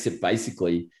 that makes it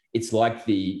basically, it's like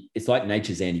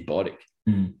nature's antibiotic,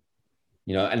 and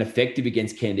effective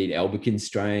against Candida albicans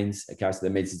strains. Okay. So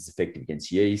that means it's effective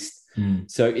against yeast.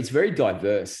 So it's very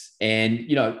diverse. And,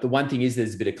 the one thing is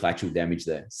there's a bit of collateral damage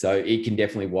there. So it can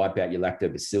definitely wipe out your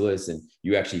lactobacillus. And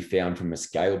you actually found from a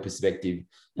scale perspective,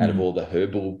 out of all the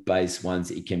herbal based ones,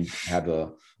 it can have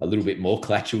a little bit more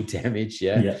collateral damage.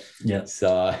 Yeah.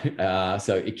 So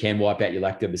it can wipe out your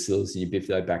lactobacillus and your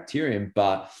bifidobacterium.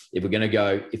 But if we're going to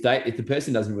go, if the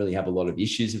person doesn't really have a lot of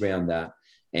issues around that,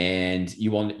 and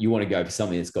you want to go for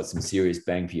something that's got some serious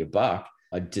bang for your buck,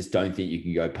 I just don't think you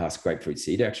can go past grapefruit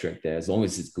seed extract there. As long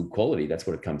as it's good quality, that's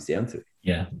what it comes down to.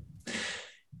 Yeah.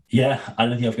 Yeah, I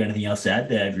don't think I've got anything else to add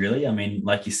there, really. I mean,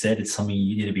 like you said, it's something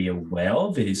you need to be aware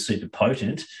of. It is super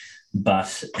potent,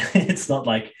 but it's not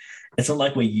like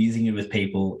we're using it with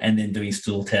people and then doing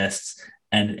stool tests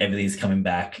and everything's coming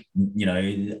back,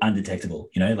 undetectable.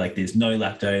 Like there's no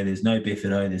lacto, there's no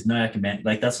bifido, there's no acamant.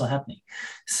 Like that's not happening.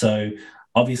 So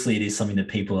obviously, it is something that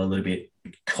people are a little bit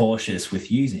cautious with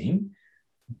using.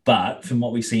 But from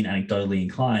what we've seen anecdotally in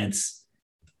clients,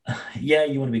 yeah,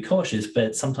 you want to be cautious,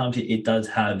 but sometimes it does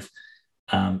have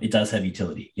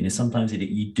utility. Sometimes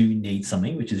you do need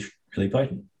something which is really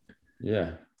potent.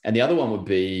 Yeah, and the other one would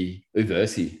be uva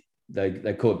ursi.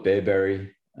 They call it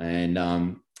bearberry, and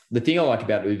the thing I like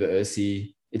about uva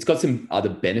ursi, it's got some other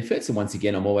benefits. And once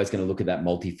again, I'm always going to look at that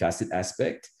multifaceted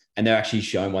aspect. And they're actually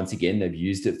shown once again they've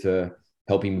used it for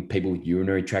helping people with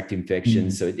urinary tract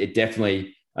infections. So it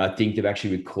definitely. I think they've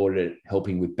actually recorded it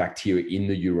helping with bacteria in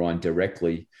the urine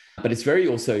directly. But it's very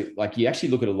also like you actually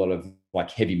look at a lot of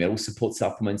like heavy metal support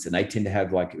supplements and they tend to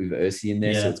have like uva ursi in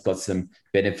there. Yeah. So it's got some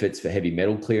benefits for heavy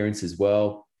metal clearance as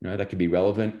well. That could be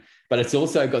relevant. But it's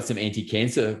also got some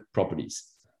anti-cancer properties.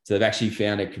 So they've actually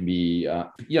found it can be,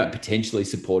 potentially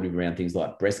supportive around things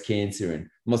like breast cancer. And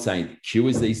I'm not saying it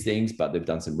cures these things, but they've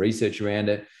done some research around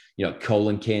it.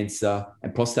 Colon cancer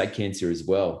and prostate cancer as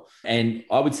well. And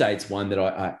I would say it's one that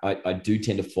I do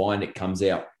tend to find it comes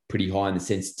out pretty high in the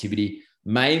sensitivity,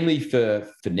 mainly for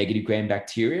negative gram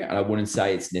bacteria. And I wouldn't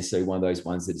say it's necessarily one of those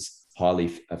ones that is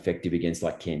highly effective against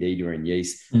like candida and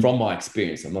yeast from my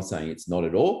experience. I'm not saying it's not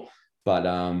at all, but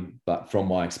from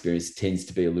my experience, it tends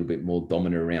to be a little bit more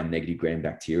dominant around negative gram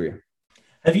bacteria.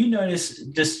 Have you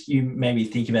noticed, just you made me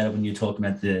think about it when you're talking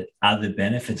about the other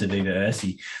benefits of uva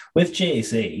ursi, with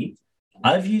GSE,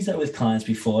 I've used that with clients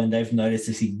before and they've noticed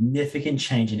a significant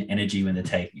change in energy when they're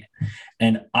taking it.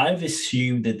 And I've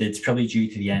assumed that that's probably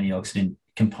due to the antioxidant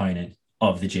component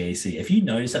of the GSE. Have you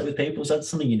noticed that with people? Is that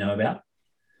something you know about?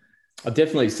 I've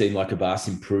definitely seen like a vast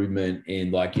improvement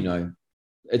in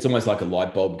it's almost like a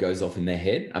light bulb goes off in their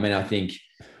head. I mean, I think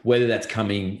whether that's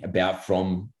coming about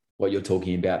from what you're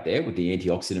talking about there with the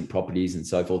antioxidant properties and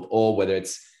so forth, or whether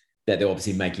it's that they're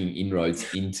obviously making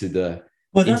inroads into the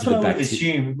Well, that's what I would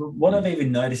assume. What I've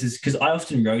even noticed is because I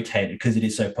often rotate it because it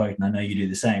is so potent. I know you do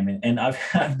the same. And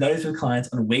I've noticed with clients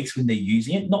on weeks when they're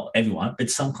using it, not everyone, but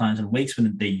some clients on weeks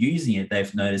when they're using it,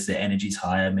 they've noticed their energy's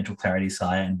higher, mental clarity's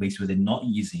higher, and weeks where they're not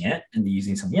using it and they're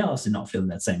using something else, they're not feeling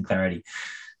that same clarity.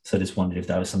 So I just wondered if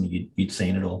that was something you'd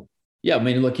seen at all. Yeah, I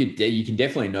mean, look, you can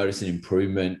definitely notice an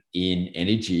improvement in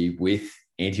energy with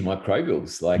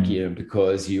antimicrobials,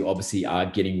 because you obviously are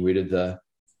getting rid of the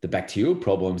bacterial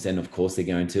problems. And of course, they're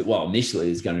going to, initially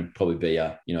there's going to probably be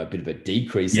a bit of a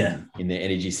decrease in their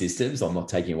energy systems. I'm not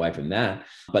taking away from that.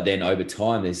 But then over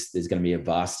time, there's going to be a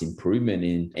vast improvement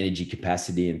in energy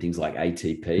capacity and things like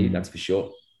ATP, that's for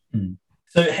sure.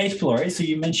 So H. pylori, so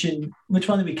you mentioned, which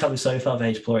one did we cover so far for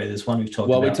H. pylori? There's one we've talked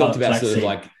about. Well, we talked about sort seed. of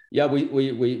like,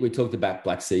 we talked about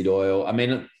black seed oil. I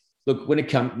mean, look, when it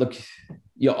comes,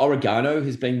 oregano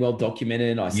has been well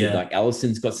documented. I said like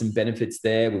Allison's got some benefits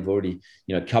there. We've already,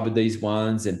 covered these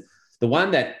ones. And the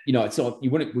one that, it's not,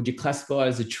 would you classify it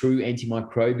as a true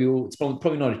antimicrobial? It's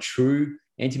probably not a true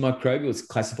antimicrobial. It's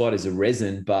classified as a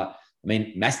resin, but I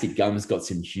mean, mastic gum's got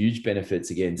some huge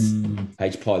benefits against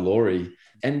H. pylori.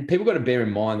 And people got to bear in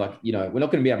mind, we're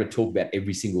not going to be able to talk about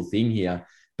every single thing here,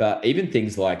 but even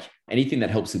things like anything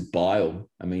that helps with bile,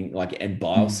 and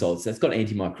bile salts, that's got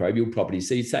antimicrobial properties.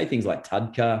 So you'd say things like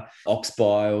Tudka, ox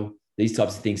bile, these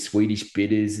types of things. Swedish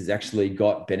bitters has actually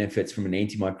got benefits from an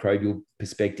antimicrobial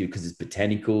perspective because it's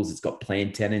botanicals. It's got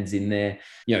plantains in there.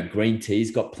 Green tea's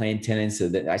got plantains, so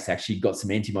that's actually got some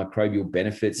antimicrobial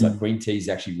benefits. Like green tea is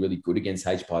actually really good against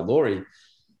H. pylori.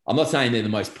 I'm not saying they're the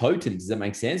most potent. Does that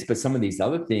make sense? But some of these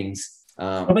other things.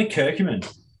 What about curcumin?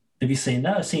 Have you seen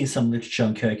that? I've seen some literature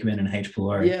on curcumin and H.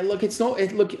 pylori. Yeah, look, it's not.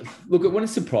 Look, it wouldn't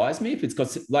surprise me if it's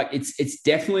got it's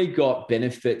definitely got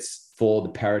benefits for the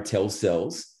parotid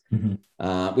cells,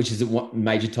 which is a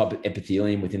major type of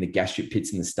epithelium within the gastric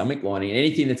pits and the stomach lining. And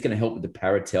anything that's going to help with the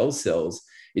parotid cells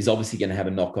is obviously going to have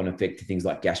a knock-on effect to things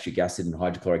like gastric acid and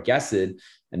hydrochloric acid.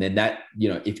 And then that,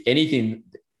 if anything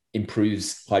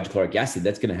improves hydrochloric acid,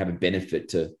 that's going to have a benefit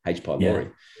to H. pylori. Yeah.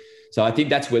 So I think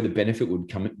that's where the benefit would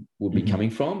be coming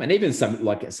from. And even some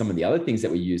of the other things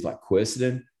that we use, like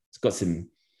quercetin, it's got some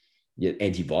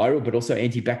antiviral, but also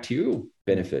antibacterial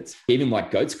benefits. Even like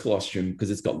goat's colostrum,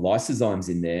 because it's got lysozymes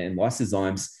in there, and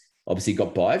lysozymes obviously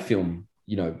got biofilm,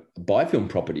 biofilm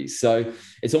properties. So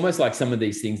it's almost like some of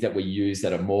these things that we use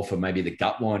that are more for maybe the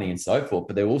gut lining and so forth,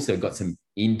 but they've also got some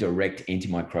indirect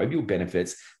antimicrobial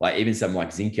benefits. Like even something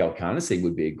like zinc alcarnocine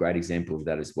would be a great example of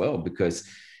that as well, because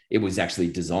it was actually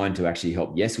designed to actually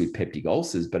help, yes, with peptic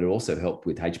ulcers, but it also helped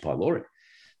with H. pylori.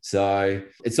 So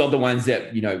it's not the ones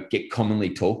that, get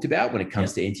commonly talked about when it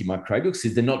comes to antimicrobials,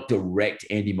 because they're not direct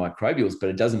antimicrobials, but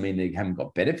it doesn't mean they haven't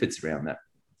got benefits around that.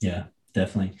 Yeah,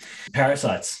 definitely.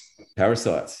 Parasites.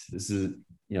 This is,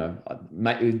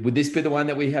 would this be the one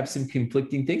that we have some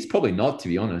conflicting things? Probably not, to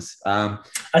be honest. I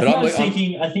think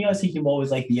I was thinking more with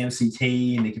like the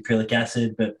MCT and the caprylic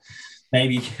acid, but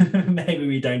maybe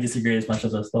we don't disagree as much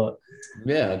as I thought.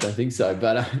 Yeah, I don't think so.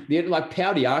 But like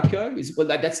Pau d'Arco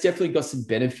that's definitely got some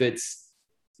benefits,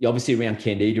 obviously around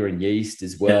candida and yeast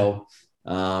as well.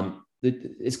 Yeah.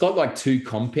 It's got like 2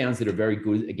 compounds that are very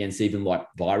good against even like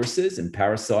viruses and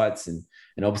parasites and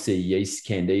obviously yeast,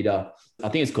 candida. I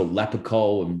think it's called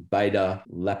Lapicol and beta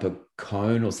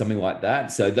lapicone or something like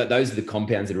that. So those are the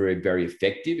compounds that are very, very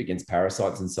effective against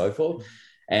parasites and so forth.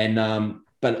 And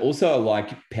but also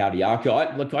like Pau d'Arco,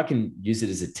 I can use it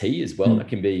as a tea as well. It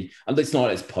can be, it's not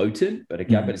as potent, but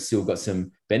but it's still got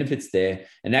some benefits there,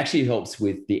 and actually helps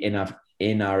with the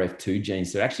NRF2 gene.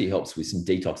 So it actually helps with some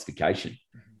detoxification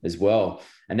as well.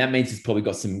 And that means it's probably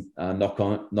got some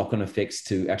knock-on effects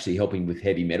to actually helping with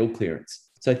heavy metal clearance.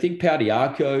 So I think Pau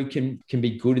d'Arco can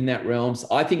be good in that realm.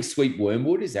 I think sweet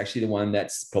wormwood is actually the one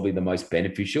that's probably the most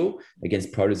beneficial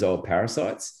against protozoal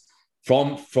parasites.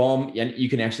 And you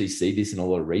can actually see this in a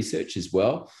lot of research as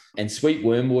well. And sweet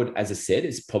wormwood, as I said,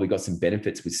 it's probably got some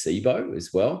benefits with SIBO as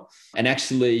well. And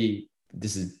actually,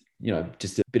 this is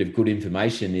just a bit of good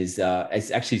information, is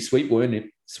it's actually sweet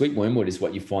wormwood is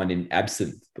what you find in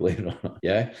absinthe, believe it or not.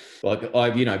 Yeah. Like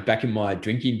back in my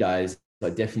drinking days, I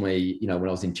definitely, when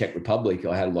I was in Czech Republic,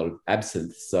 I had a lot of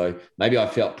absinthe. So maybe I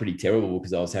felt pretty terrible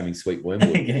because I was having sweet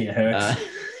wormwood. Yeah, it hurts.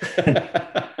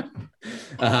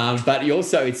 But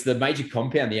it's the major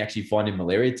compound you actually find in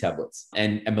malaria tablets.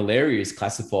 And malaria is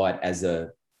classified as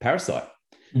a parasite.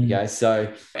 Okay,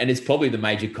 so, and it's probably the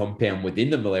major compound within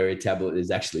the malaria tablet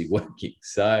is actually working.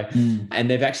 So, and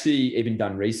they've actually even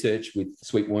done research with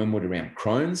sweet wormwood around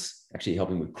Crohn's, actually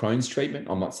helping with Crohn's treatment.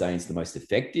 I'm not saying it's the most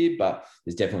effective, but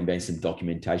there's definitely been some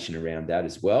documentation around that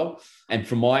as well. And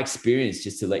from my experience,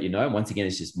 just to let you know, once again,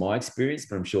 it's just my experience,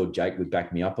 but I'm sure Jake would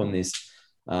back me up on this.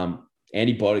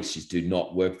 Antibiotics just do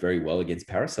not work very well against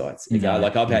parasites. Okay?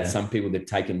 Like I've had some people that have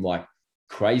taken like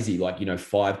crazy,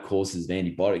 5 courses of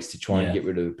antibiotics to try and get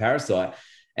rid of the parasite.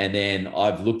 And then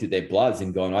I've looked at their bloods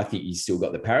and gone, I think you still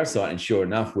got the parasite. And sure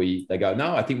enough, they go,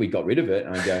 no, I think we got rid of it.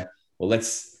 And I go, well,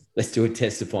 let's do a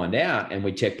test to find out. And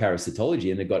we check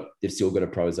parasitology and they've still got a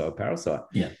protozoal parasite.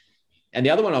 Yeah. And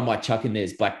the other one I might chuck in there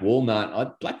is black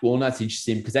walnut. Black walnut's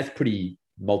interesting because that's pretty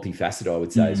multifaceted, I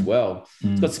would say, as well.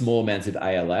 It's got small amounts of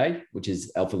ALA, which is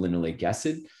alpha linoleic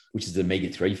acid, which is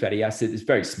omega-3 fatty acid. There's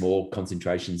very small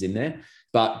concentrations in there.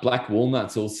 But black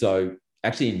walnuts also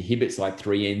actually inhibits like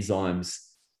 3 enzymes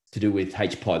to do with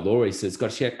H. pylori. So it's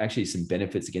got actually some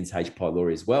benefits against H.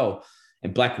 pylori as well.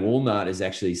 And black walnut is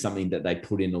actually something that they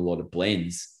put in a lot of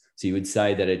blends. So you would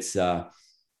say that it's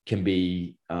can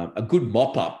be a good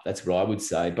mop-up. That's what I would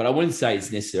say. But I wouldn't say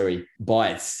it's necessarily by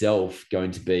itself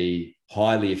going to be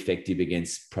highly effective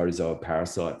against protozoal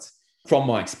parasites. From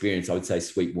my experience, I would say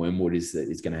sweet wormwood is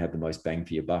going to have the most bang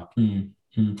for your buck.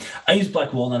 I use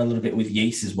black walnut a little bit with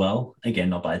yeast as well. Again,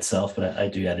 not by itself, but I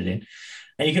do add it in.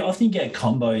 And you can often get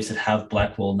combos that have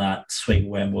black walnut, sweet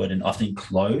wormwood, and often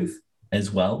clove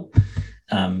as well.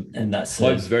 And that's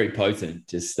clove's very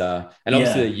potent. And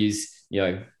obviously they use,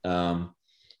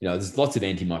 there's lots of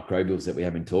antimicrobials that we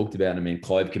haven't talked about. I mean,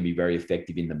 clove can be very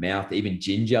effective in the mouth. Even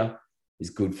ginger is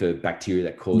good for bacteria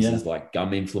that causes like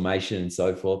gum inflammation and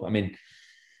so forth. I mean,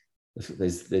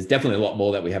 there's definitely a lot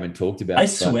more that we haven't talked about. I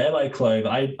swear by clove,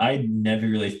 I never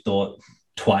really thought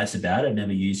twice about it. I've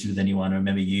never used it with anyone. I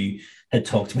remember you had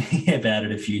talked to me about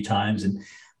it a few times, and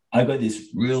I got this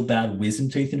real bad wisdom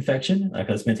tooth infection. Like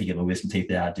I was meant to get my wisdom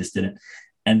teeth out, just didn't.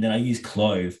 And then I used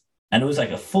clove, and it was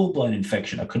like a full-blown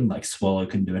infection. I couldn't like swallow,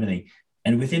 couldn't do anything.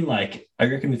 And within I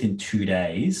reckon within 2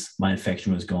 days, my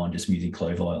infection was gone just from using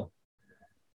clove oil.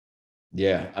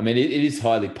 Yeah, I mean, it is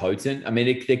highly potent. I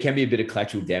mean, there can be a bit of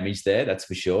collateral damage there, that's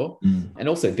for sure. And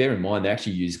also bear in mind, they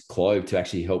actually use clove to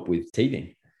actually help with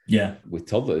teething. Yeah, with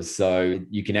toddlers. So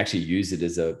you can actually use it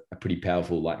as a pretty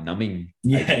powerful like numbing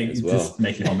agent as well. Just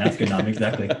make your whole mouth go numb,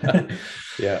 exactly.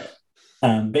 Yeah.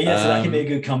 But yeah, so that can be a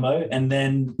good combo. And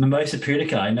then Mimosa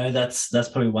pudica, I know that's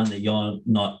probably one that you're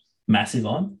not massive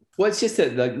on. Well, it's just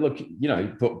that, like, look,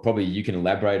 probably you can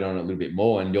elaborate on it a little bit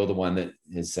more, and you're the one that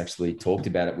has actually talked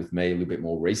about it with me a little bit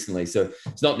more recently. So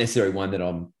it's not necessarily one that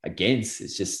I'm against.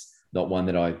 It's just not one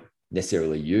that I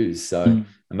necessarily use. So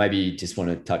maybe you just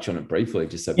want to touch on it briefly,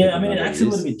 just so people know it what acts a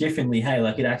little bit differently. Hey,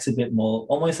 like it acts a bit more,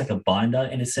 almost like a binder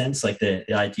in a sense. Like the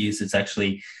idea is it's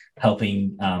actually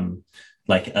helping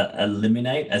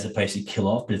eliminate as opposed to kill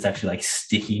off, but it's actually like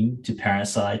sticking to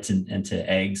parasites and to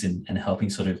eggs and helping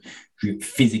sort of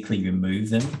physically remove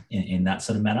them in that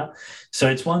sort of manner. So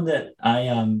it's one that I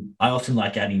often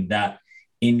like adding that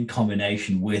in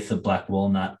combination with a black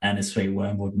walnut and a sweet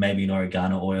wormwood, maybe an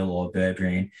oregano oil or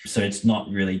berberine. So it's not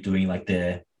really doing like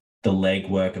the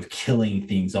legwork of killing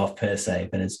things off per se,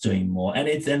 but it's doing more. And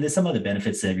there's some other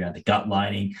benefits there around the gut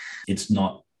lining. It's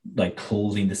not like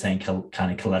causing the same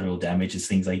kind of collateral damage as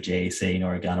things like GAC and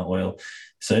oregano oil.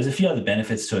 So there's a few other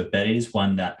benefits to it, but it is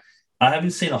one that I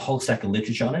haven't seen a whole stack of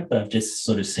literature on it, but I've just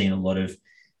sort of seen a lot of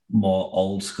more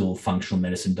old school functional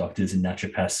medicine doctors and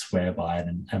naturopaths swear by it.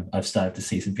 And I've started to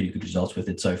see some pretty good results with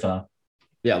it so far.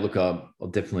 Yeah, look, I'll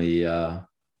definitely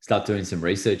start doing some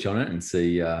research on it and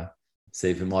see if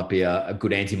it might be a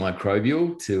good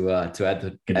antimicrobial to add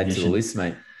to the list,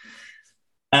 mate.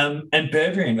 And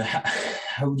berberine,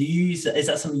 how do you use? Is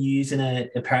that something you use in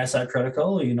a parasite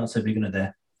protocol, or you're not so big on it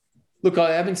there? Look,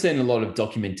 I haven't seen a lot of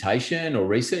documentation or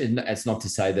research. It's not to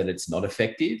say that it's not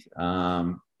effective,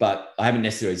 but I haven't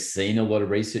necessarily seen a lot of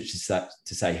research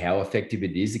to say how effective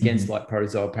it is against like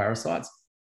protozoal parasites.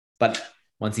 But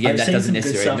once again, that doesn't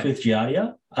necessarily. I've seen some good stuff with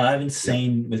Giardia. I haven't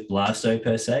seen with Blasto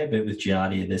per se, but with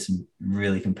Giardia, there's some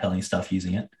really compelling stuff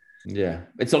using it. Yeah,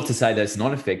 it's not to say that it's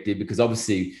not effective, because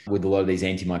obviously with a lot of these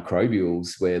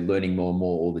antimicrobials, we're learning more and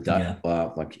more all the day,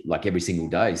 like every single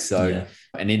day. So,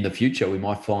 and in the future, we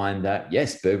might find that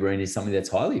yes, berberine is something that's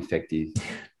highly effective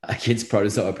against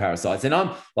protozoa parasites. And I'm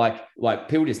like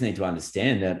people just need to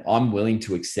understand that I'm willing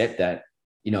to accept that,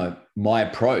 my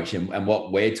approach and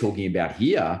what we're talking about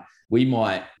here. We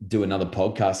might do another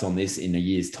podcast on this in a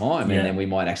year's time, and then we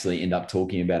might actually end up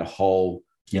talking about a whole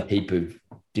heap of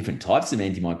different types of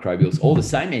antimicrobials, or the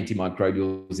same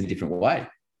antimicrobials in a different way.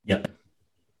 Yep,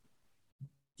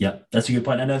 that's a good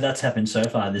point. I know that's happened so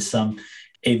far. There's some,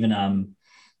 even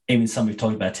some we've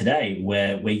talked about today,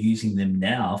 where we're using them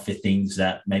now for things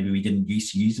that maybe we didn't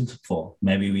used to use them for.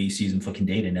 Maybe we used to use them for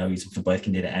candida, now we use them for both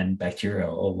candida and bacteria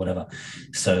or whatever.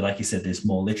 So like you said, there's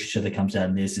more literature that comes out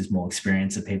in this, there's more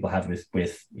experience that people have with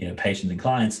patients and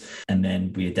clients, and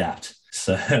then we adapt.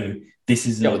 So this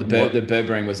is the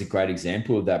berberine was a great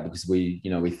example of that, because we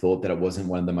thought that it wasn't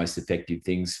one of the most effective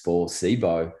things for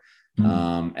SIBO.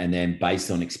 And then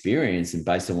based on experience and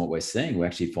based on what we're seeing, we're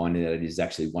actually finding that it is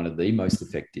actually one of the most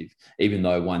effective, even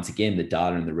though once again, the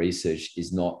data and the research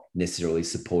is not necessarily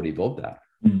supportive of that.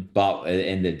 But at the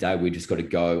end of the day, we just got to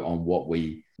go on what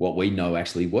we know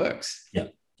actually works. Yeah,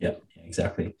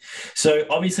 exactly. So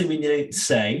obviously we need to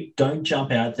say, don't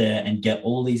jump out there and get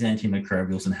all these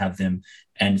antimicrobials and have them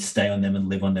and stay on them and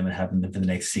live on them and have them for the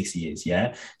next 6 years.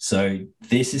 Yeah. So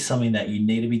this is something that you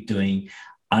need to be doing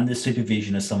under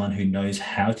supervision of someone who knows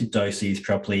how to dose these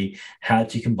properly, how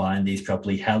to combine these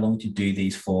properly, how long to do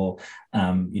these for.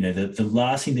 The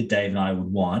last thing that Dave and I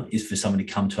would want is for someone to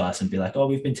come to us and be like,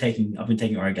 oh, I've been taking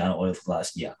oregano oil for the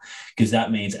last year. Because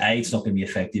that means A, it's not going to be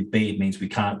effective. B, it means we're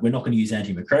not going to use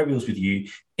antimicrobials with you,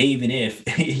 even if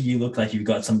you look like you've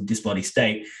got some disbody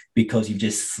state, because you've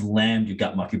just slammed your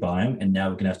gut microbiome, and now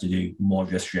we're going to have to do more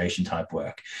restoration type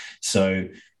work. So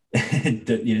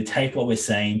take what we're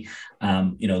saying,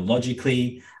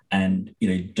 logically, and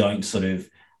don't sort of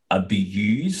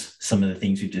abuse some of the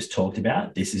things we've just talked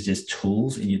about. This is just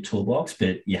tools in your toolbox,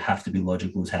 but you have to be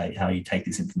logical as how you take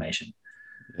this information.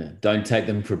 Yeah. Don't take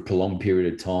them for a prolonged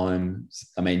period of time.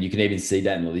 I mean, you can even see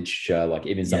that in the literature, like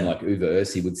even something like Uwe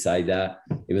Ursi would say that,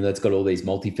 even though it's got all these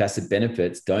multifaceted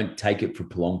benefits, don't take it for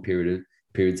prolonged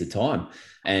periods of time.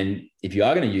 And if you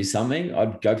are going to use something,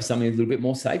 I'd go for something a little bit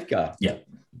more safeguard. Yeah.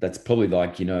 That's probably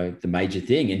the major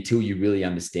thing until you really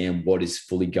understand what is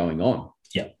fully going on.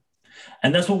 Yeah.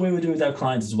 And that's what we would do with our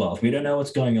clients as well. If we don't know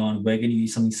what's going on, we're going to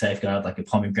use something safeguard like a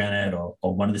pomegranate or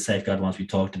one of the safeguard ones we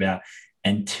talked about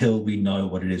until we know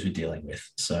what it is we're dealing with.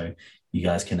 So you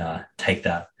guys can take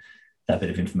that bit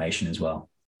of information as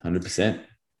well. 100%.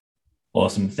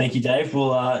 Awesome. Thank you, Dave.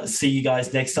 We'll see you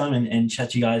guys next time and chat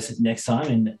to you guys next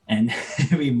time. And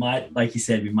we might, like you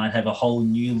said, we might have a whole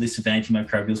new list of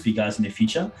antimicrobials for you guys in the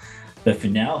future. But for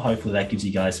now, hopefully that gives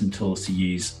you guys some tools to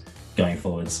use going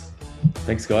forwards.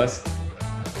 Thanks, guys.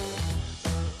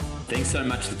 Thanks so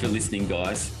much for listening,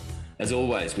 guys. As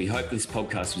always, we hope this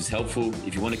podcast was helpful.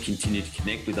 If you want to continue to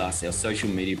connect with us, our social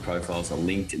media profiles are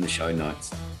linked in the show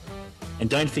notes. And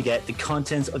don't forget, the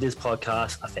contents of this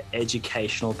podcast are for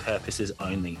educational purposes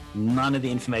only. None of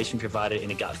the information provided in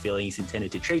a gut feeling is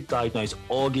intended to treat, diagnose,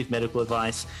 or give medical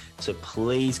advice. So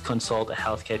please consult a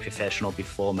healthcare professional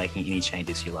before making any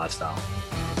changes to your lifestyle.